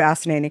 super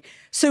fascinating.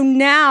 So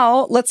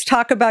now let's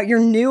talk about your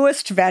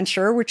newest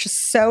venture, which is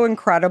so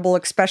incredible,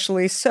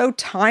 especially so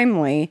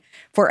timely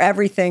for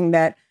everything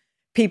that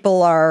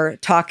people are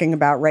talking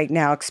about right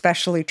now,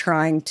 especially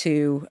trying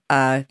to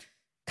kind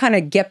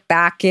of get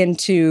back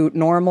into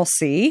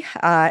normalcy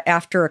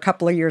after a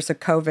couple of years of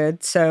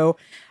COVID. So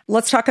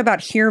let's talk about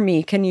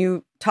HearMe. Can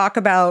you talk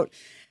about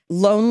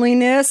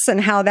loneliness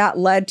and how that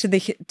led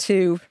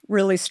to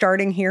really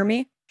starting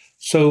HearMe?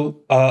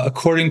 So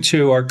according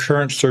to our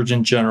current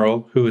Surgeon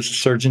General, who is the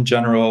Surgeon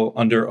General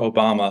under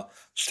Obama,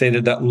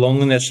 stated that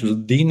loneliness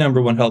is the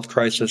number one health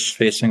crisis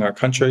facing our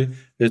country.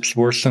 It's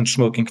worse than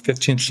smoking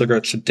 15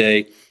 cigarettes a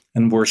day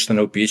and worse than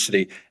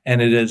obesity.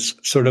 And it is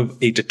sort of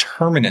a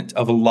determinant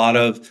of a lot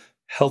of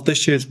health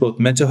issues, both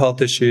mental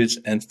health issues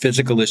and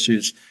physical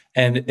issues.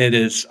 And it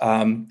is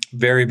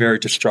very, very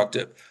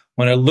destructive.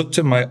 When I looked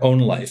at my own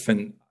life,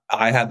 and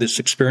I had this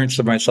experience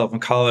of myself in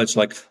college,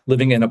 like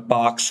living in a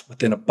box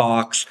within a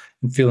box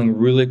and feeling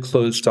really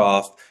closed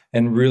off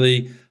and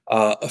really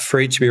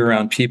afraid to be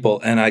around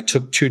people. And I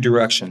took two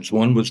directions.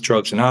 One was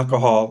drugs and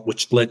alcohol,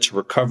 which led to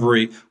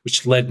recovery,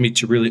 which led me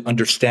to really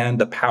understand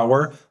the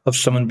power of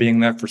someone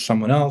being there for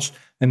someone else.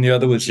 And the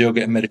other was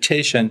yoga and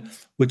meditation,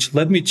 which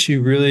led me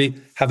to really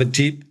have a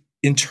deep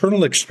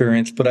internal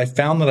experience. But I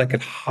found that I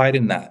could hide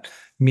in that,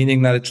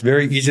 meaning that it's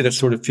very easy to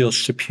sort of feel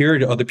superior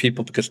to other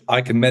people because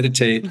I can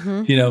meditate,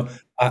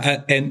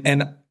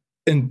 and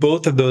in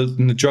both of those,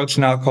 in the drugs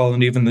and alcohol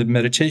and even the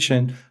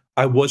meditation,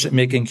 I wasn't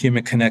making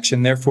human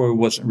connection. Therefore, it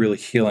wasn't really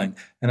healing.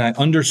 And I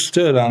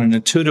understood on an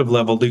intuitive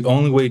level, the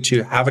only way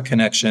to have a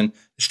connection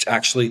is to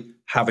actually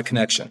have a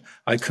connection.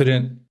 I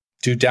couldn't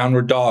do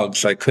downward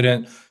dogs. I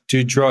couldn't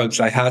do drugs.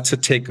 I had to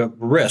take a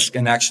risk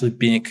and actually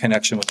be in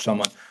connection with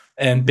someone.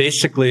 And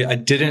basically,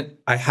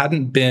 I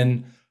hadn't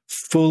been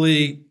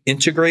fully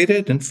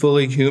integrated and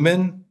fully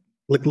human,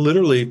 like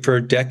literally for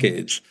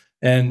decades.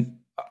 And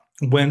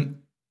the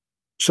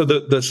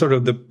sort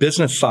of the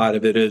business side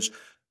of it is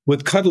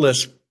with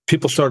Cuddlist,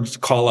 people started to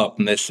call up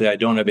and they say, I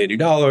don't have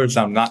 $80.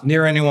 I'm not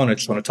near anyone. I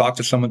just want to talk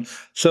to someone.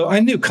 So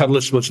I knew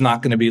Cuddlist was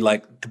not going to be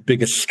like the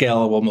biggest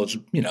scalable, most,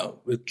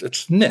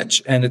 it's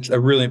niche, and it's a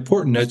really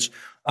important niche.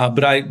 But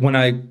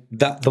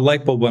the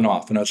light bulb went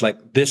off and I was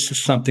like, this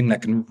is something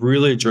that can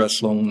really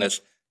address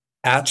loneliness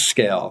at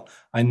scale.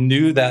 I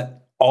knew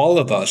that all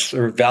of us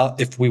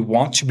if we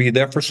want to be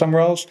there for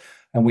somewhere else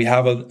and we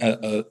have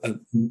a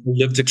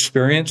lived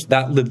experience,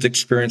 that lived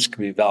experience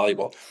can be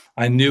valuable.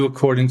 I knew,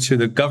 according to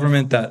the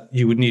government, that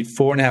you would need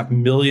 4.5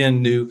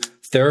 million new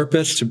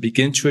therapists to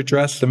begin to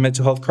address the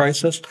mental health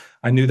crisis.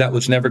 I knew that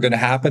was never going to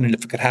happen. And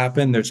if it could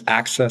happen, there's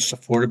access,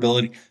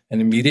 affordability,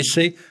 and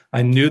immediacy.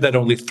 I knew that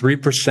only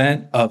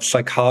 3% of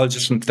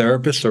psychologists and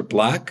therapists are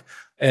Black.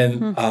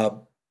 And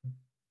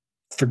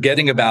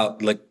forgetting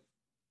about like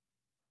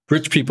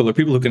rich people or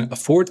people who can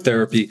afford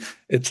therapy,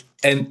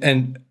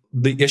 and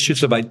the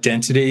issues of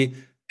identity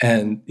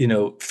and,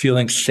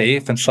 feeling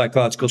safe and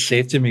psychological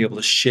safety and being able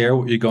to share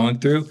what you're going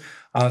through.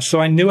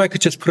 So I knew I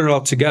could just put it all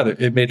together.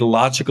 It made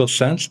logical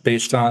sense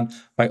based on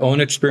my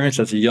own experience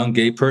as a young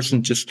gay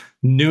person, just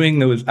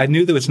knowing I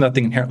knew there was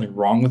nothing inherently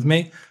wrong with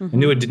me. I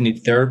knew I didn't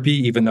need therapy,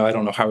 even though I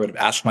don't know how I would have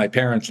asked my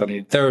parents that I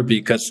needed therapy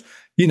because,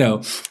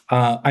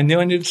 I knew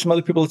I needed some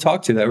other people to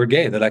talk to that were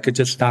gay, that I could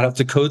just not have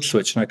to code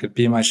switch and I could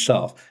be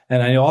myself.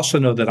 And I also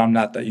know that I'm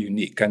not that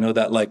unique. I know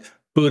that like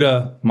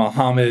Buddha,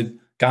 Muhammad,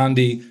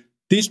 Gandhi,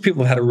 these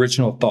people had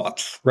original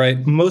thoughts,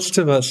 right? Most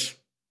of us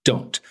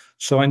don't.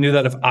 So I knew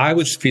that if I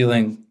was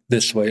feeling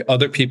this way,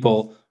 other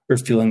people are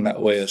feeling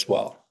that way as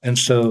well. And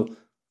so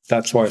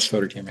that's why I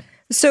started HearMe.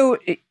 So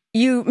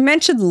you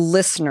mentioned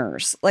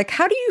listeners. Like,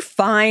 how do you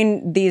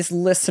find these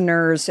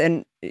listeners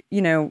and,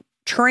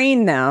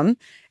 train them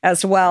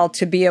as well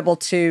to be able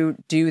to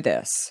do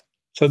this?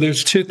 So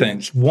there's two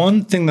things.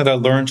 One thing that I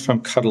learned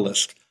from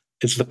Cuddlist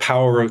is the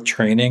power of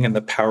training and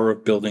the power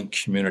of building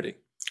community,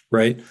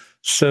 right?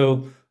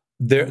 So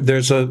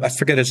there's I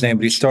forget his name,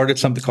 but he started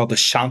something called the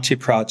Shanti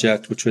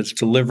Project, which was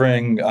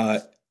delivering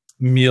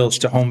meals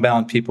to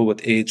homebound people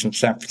with AIDS in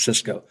San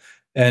Francisco.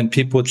 And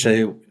people would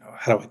say,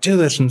 how do I do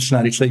this? And it's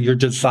not. He'd say, your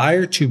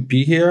desire to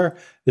be here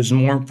is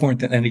more important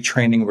than any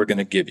training we're going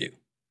to give you,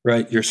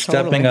 right? You're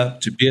stepping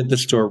up to be at the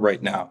store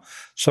right now.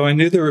 So I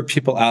knew there were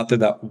people out there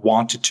that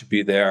wanted to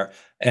be there.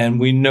 And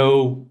we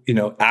know,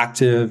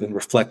 active and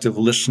reflective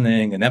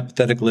listening and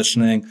empathetic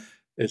listening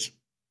is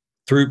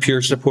through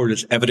peer support,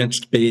 is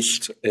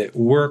evidence-based. It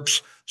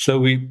works. So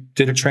we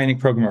did a training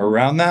program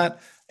around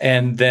that,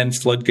 and then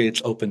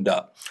floodgates opened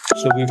up.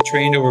 So we've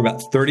trained over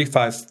about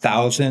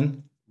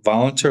 35,000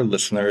 volunteer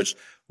listeners.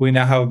 We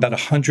now have about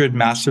 100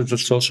 Masters of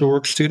Social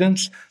Work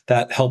students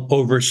that help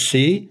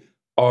oversee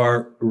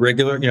our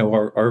regular,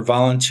 our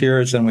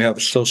volunteers, and we have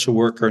a social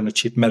worker and a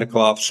chief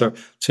medical officer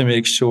to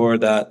make sure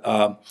that,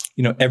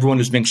 everyone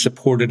is being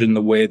supported in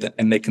the way that,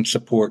 and they can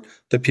support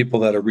the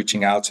people that are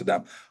reaching out to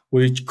them.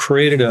 We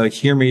created a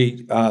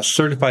HearMe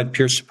certified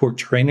peer support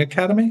training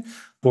academy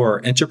for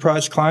our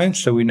enterprise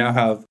clients. So we now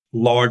have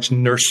large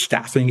nurse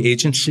staffing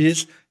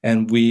agencies,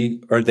 and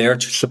we are there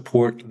to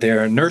support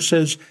their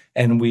nurses.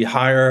 And we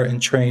hire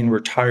and train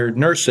retired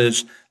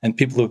nurses and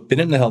people who have been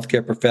in the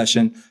healthcare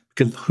profession,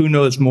 because who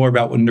knows more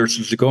about what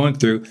nurses are going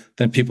through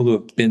than people who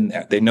have been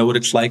there. They know what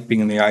it's like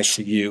being in the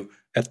ICU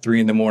at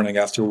 3 a.m.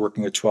 after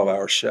working a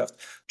 12-hour shift.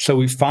 So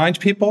we find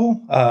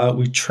people,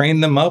 we train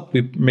them up,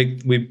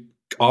 we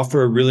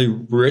offer a really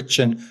rich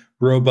and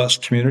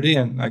robust community.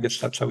 And I guess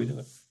that's how we do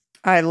it.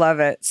 I love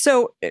it.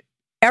 So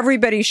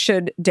everybody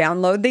should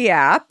download the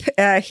app,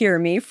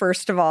 HearMe,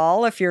 first of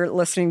all, if you're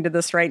listening to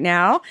this right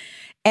now.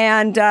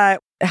 And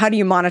how do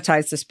you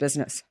monetize this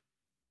business?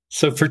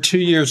 So for 2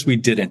 years, we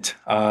didn't.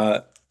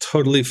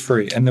 Totally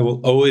free. And there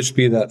will always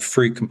be that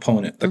free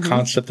component, the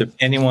concept of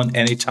anyone,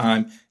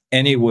 anytime,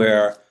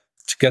 anywhere,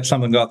 to get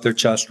something off their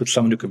chest with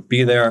someone who can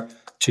be there,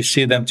 to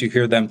see them, to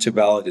hear them, to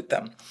validate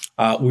them.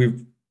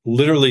 We've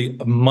literally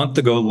a month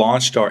ago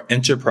launched our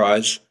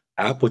enterprise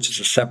app, which is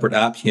a separate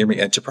app, HearMe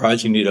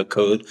Enterprise. You need a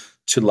code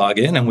to log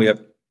in. And we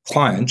have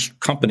clients,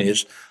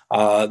 companies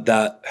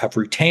that have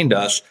retained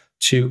us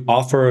to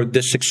offer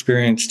this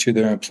experience to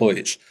their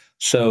employees.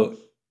 So,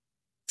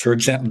 for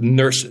example,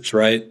 nurses,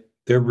 right?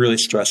 They're really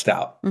stressed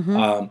out.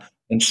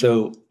 And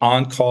so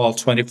on call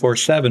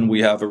 24/7,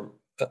 we have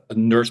a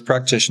nurse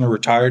practitioner,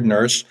 retired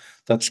nurse,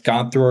 that's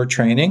gone through our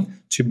training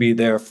to be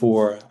there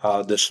for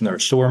this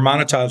nurse. So we're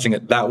monetizing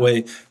it that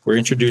way. We're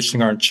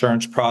introducing our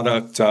insurance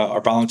product.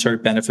 Our voluntary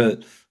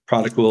benefit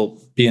product will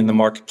be in the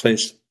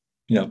marketplace,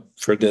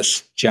 for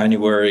this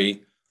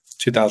January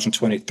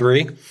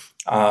 2023.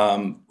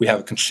 We have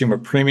a consumer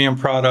premium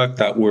product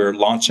that we're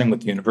launching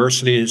with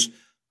universities.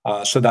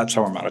 So that's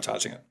how we're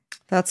monetizing it.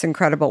 That's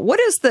incredible. What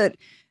is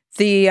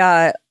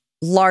the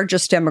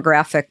largest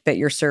demographic that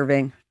you're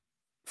serving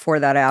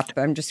for that app?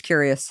 I'm just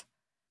curious.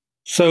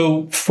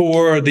 So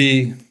for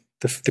the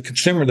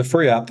consumer, the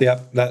free app, the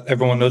app that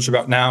everyone knows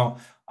about now,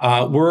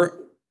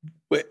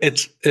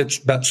 it's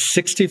about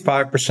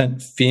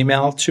 65%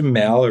 female to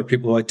male, or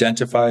people who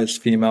identify as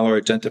female or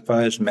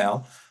identify as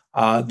male.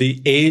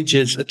 The age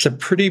it's a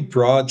pretty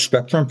broad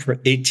spectrum from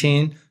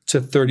 18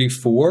 to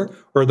 34,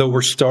 or though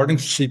we're starting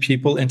to see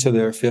people into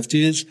their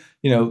 50s,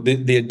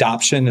 the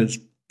adoption has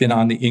been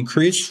on the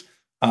increase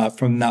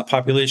from that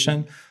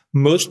population.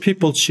 Most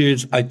people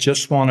choose, I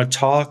just want to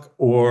talk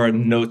or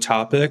no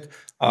topic.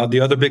 The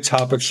other big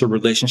topics are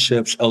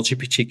relationships,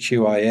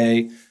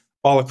 LGBTQIA,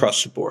 all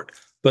across the board.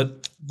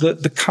 But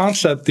the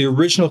concept, the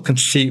original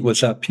conceit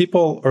was that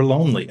people are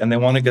lonely and they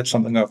want to get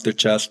something off their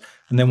chest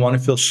and they want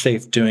to feel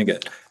safe doing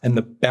it. And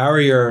the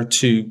barrier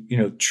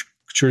to,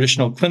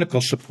 traditional clinical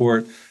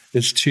support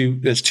is too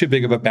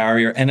big of a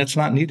barrier, and it's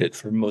not needed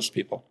for most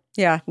people.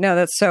 Yeah, no,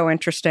 that's so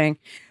interesting.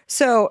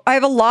 So I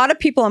have a lot of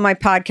people on my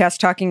podcast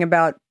talking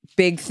about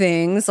big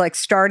things like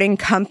starting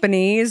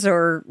companies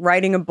or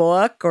writing a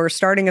book or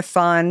starting a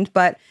fund.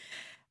 But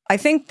I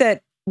think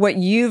that what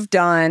you've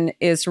done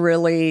is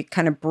really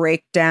kind of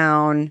break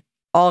down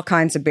all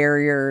kinds of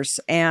barriers.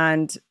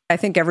 And I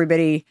think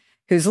everybody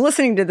who's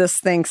listening to this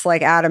thinks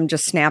like Adam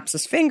just snaps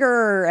his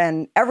finger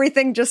and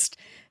everything just,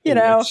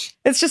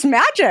 it's just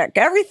magic.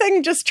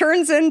 Everything just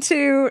turns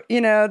into,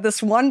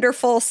 this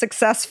wonderful,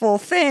 successful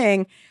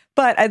thing.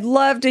 But I'd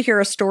love to hear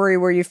a story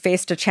where you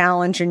faced a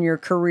challenge in your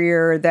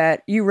career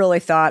that you really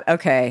thought,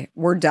 okay,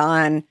 we're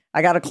done.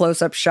 I got to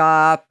close up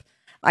shop.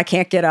 I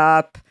can't get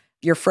up.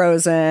 You're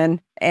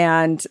frozen.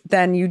 And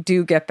then you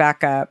do get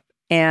back up.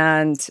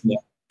 And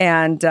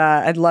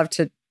I'd love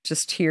to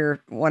just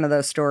hear one of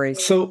those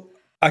stories. So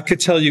I could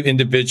tell you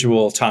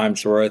individual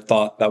times where I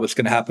thought that was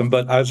going to happen.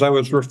 But as I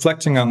was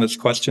reflecting on this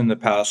question the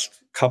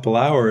past couple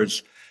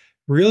hours,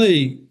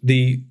 really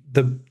the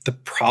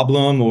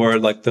problem or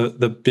like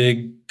the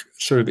big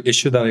sort of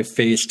issue that I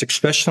faced,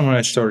 especially when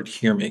I started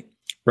HearMe,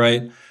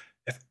 right?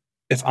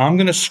 If I'm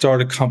going to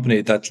start a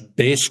company that's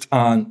based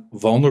on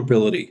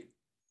vulnerability,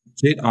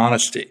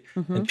 honesty,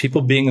 and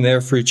people being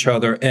there for each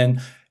other,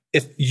 and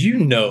if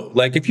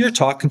if you're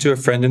talking to a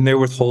friend and they're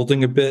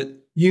withholding a bit,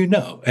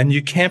 and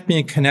you can't be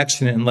in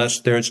connection unless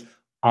there's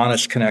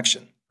honest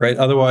connection, right?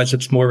 Otherwise,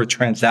 it's more of a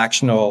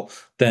transactional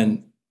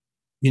than,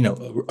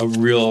 a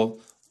real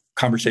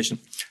conversation.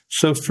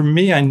 So for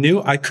me, I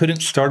knew I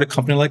couldn't start a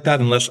company like that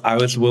unless I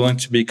was willing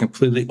to be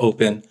completely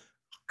open,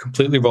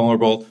 completely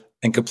vulnerable,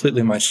 and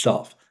completely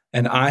myself.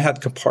 And I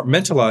had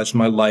compartmentalized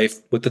my life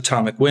with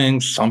Atomic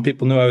Wings. Some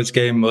people knew I was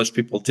gay. Most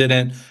people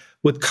didn't.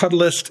 With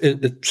Cuddlist,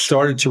 it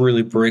started to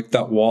really break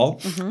that wall.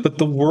 But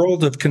the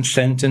world of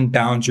consent and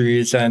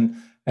boundaries and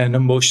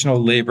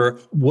emotional labor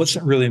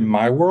wasn't really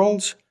my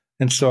world.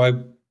 And so I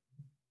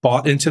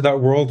bought into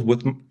that world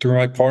through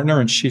my partner,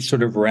 and she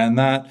sort of ran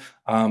that.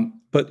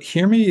 But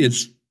HearMe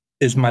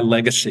is my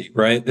legacy,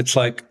 right? It's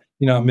like,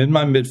 I'm in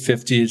my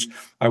mid-50s.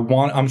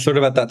 I'm sort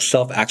of at that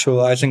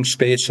self-actualizing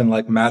space and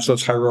like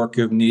Maslow's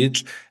hierarchy of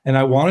needs. And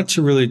I wanted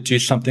to really do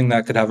something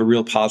that could have a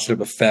real positive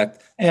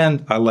effect.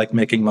 And I like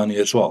making money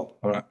as well.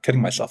 I'm not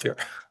kidding myself here.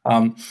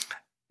 And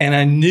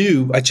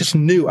I just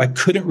knew I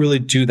couldn't really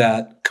do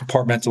that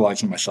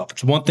compartmentalizing myself.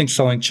 It's one thing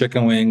selling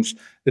chicken wings.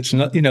 It's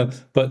not,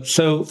 but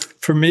so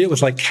for me, it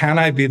was like, can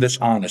I be this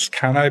honest?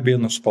 Can I be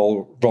this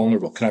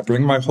vulnerable? Can I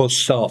bring my whole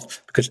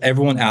self? Because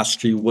everyone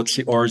asks you, what's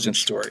the origin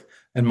story?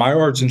 And my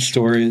origin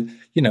story,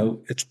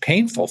 it's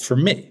painful for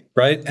me,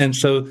 right? And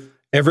so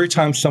every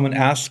time someone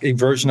asks a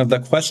version of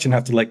that question, I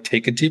have to like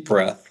take a deep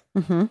breath,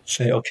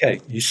 say,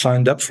 okay, you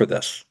signed up for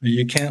this.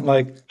 You can't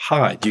like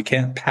hide. You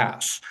can't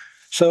pass.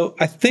 So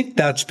I think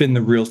that's been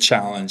the real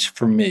challenge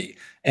for me.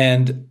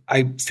 And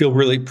I feel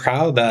really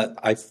proud that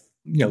I,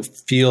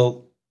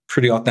 feel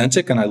pretty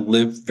authentic and I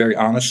live very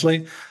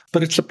honestly,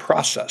 but it's a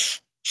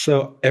process.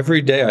 So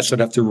every day I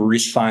sort of have to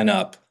re-sign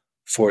up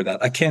for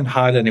that. I can't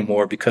hide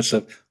anymore because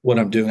of what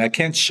I'm doing. I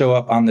can't show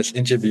up on this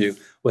interview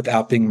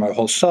without being my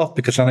whole self,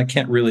 because then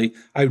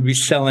I would be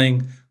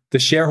selling the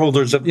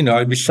shareholders I'd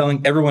be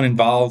selling everyone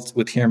involved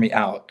with HearMe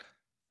out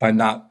by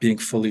not being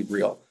fully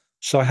real.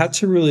 So I had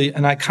to really,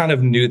 and I kind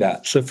of knew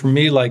that. So for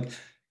me, like,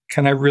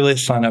 can I really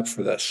sign up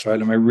for this, right?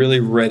 Am I really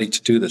ready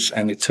to do this?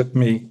 And it took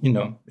me,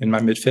 in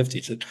my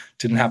mid-50s. It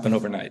didn't happen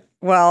overnight.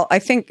 Well, I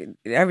think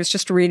I was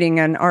just reading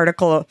an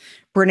article.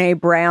 Brene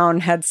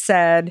Brown had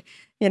said,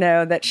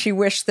 that she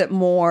wished that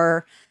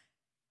more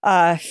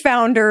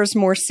founders,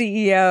 more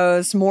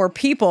CEOs, more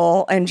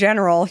people in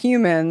general,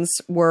 humans,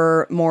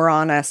 were more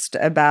honest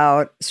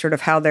about sort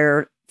of how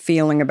they're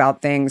feeling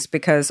about things,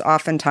 because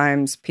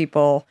oftentimes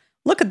people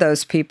look at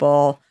those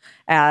people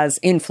as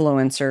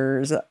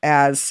influencers,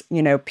 as,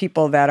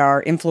 people that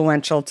are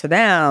influential to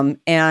them.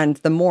 And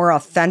the more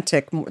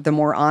authentic, the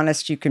more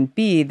honest you can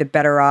be, the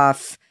better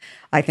off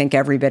I think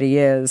everybody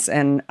is.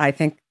 And I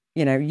think,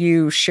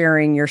 you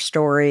sharing your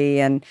story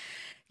and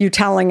you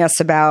telling us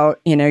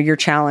about, your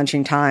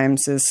challenging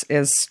times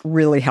is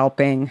really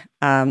helping,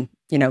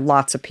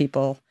 lots of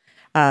people.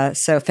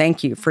 So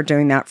thank you for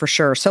doing that for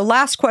sure. So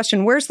last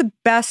question, where's the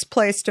best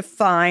place to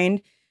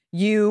find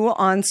you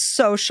on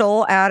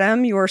social,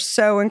 Adam? You are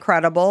so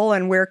incredible.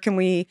 And where can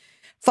we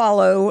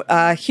follow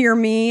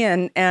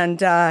HearMe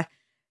and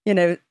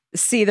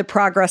see the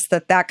progress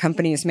that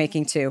company is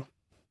making too?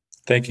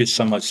 Thank you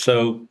so much.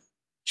 So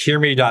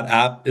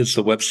HearMe.app is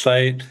the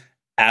website.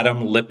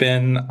 Adam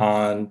Lippin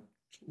on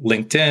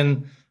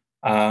LinkedIn.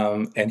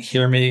 and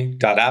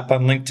HearMe.app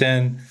on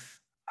LinkedIn.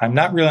 I'm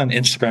not really on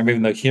Instagram,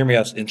 even though HearMe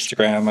has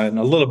Instagram. I'm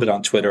a little bit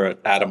on Twitter at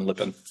Adam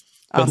Lippin.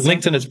 But awesome.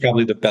 LinkedIn is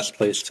probably the best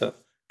place to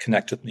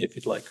connect with me if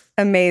you'd like.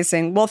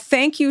 Amazing. Well,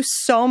 thank you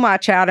so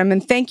much, Adam.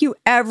 And thank you,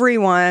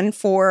 everyone,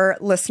 for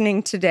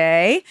listening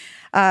today.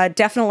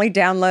 Definitely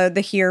download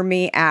the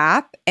HearMe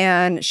app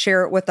and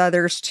share it with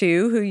others,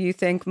 too, who you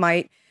think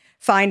might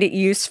find it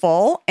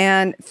useful.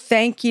 And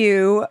thank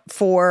you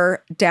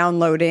for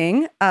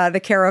downloading The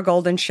Kara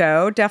Goldin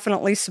Show.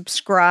 Definitely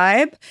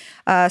subscribe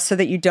so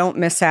that you don't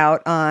miss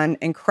out on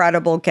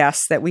incredible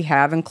guests that we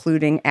have,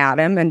 including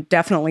Adam. And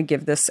definitely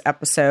give this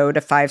episode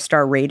a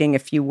 5-star rating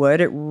if you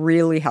would. It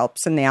really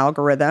helps in the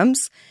algorithms.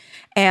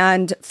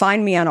 And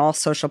find me on all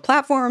social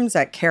platforms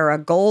at Kara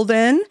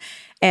Goldin.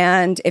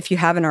 And if you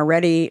haven't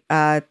already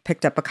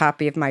picked up a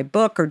copy of my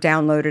book or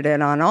downloaded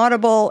it on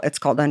Audible, it's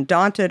called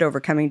Undaunted,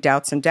 Overcoming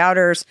Doubts and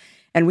Doubters.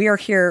 And we are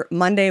here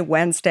Monday,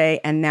 Wednesday,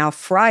 and now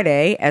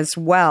Friday as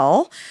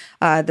well.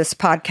 This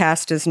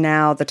podcast is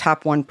now the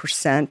top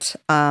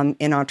 1%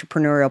 in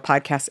entrepreneurial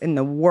podcasts in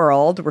the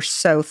world. We're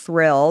so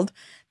thrilled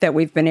that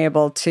we've been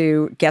able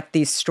to get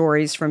these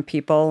stories from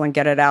people and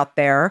get it out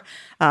there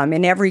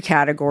in every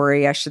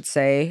category, I should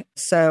say.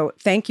 So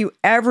thank you,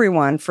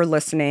 everyone, for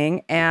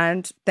listening.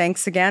 And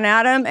thanks again,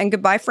 Adam, and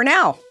goodbye for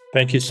now.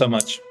 Thank you so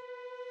much.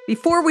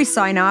 Before we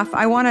sign off,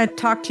 I want to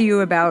talk to you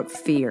about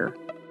fear.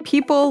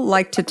 People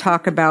like to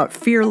talk about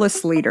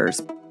fearless leaders,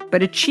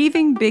 but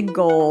achieving big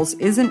goals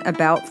isn't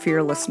about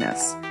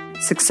fearlessness.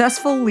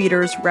 Successful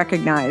leaders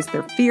recognize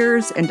their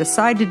fears and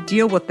decide to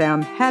deal with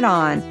them head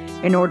on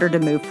in order to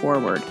move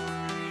forward.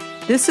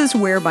 This is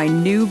where my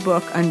new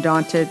book,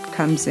 Undaunted,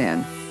 comes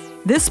in.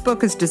 This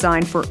book is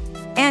designed for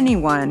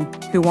anyone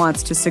who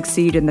wants to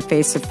succeed in the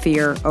face of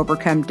fear,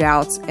 overcome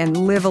doubts, and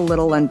live a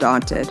little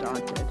undaunted.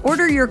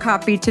 Order your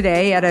copy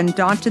today at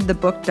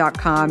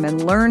undauntedthebook.com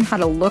and learn how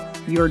to look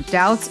your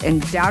doubts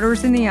and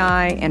doubters in the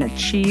eye and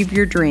achieve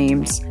your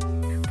dreams.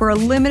 For a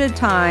limited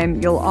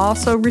time, you'll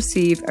also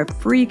receive a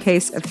free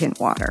case of hint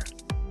water.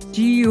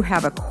 Do you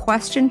have a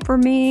question for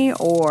me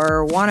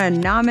or want to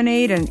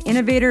nominate an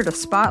innovator to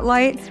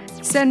spotlight?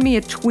 Send me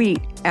a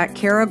tweet at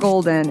Kara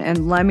Goldin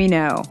and let me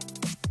know.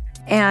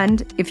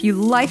 And if you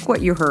like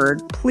what you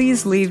heard,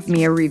 please leave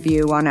me a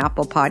review on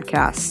Apple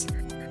Podcasts.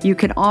 You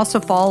can also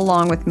follow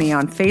along with me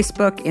on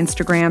Facebook,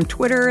 Instagram,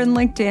 Twitter, and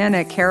LinkedIn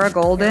at Kara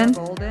Goldin.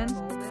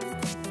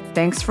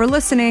 Thanks for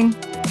listening.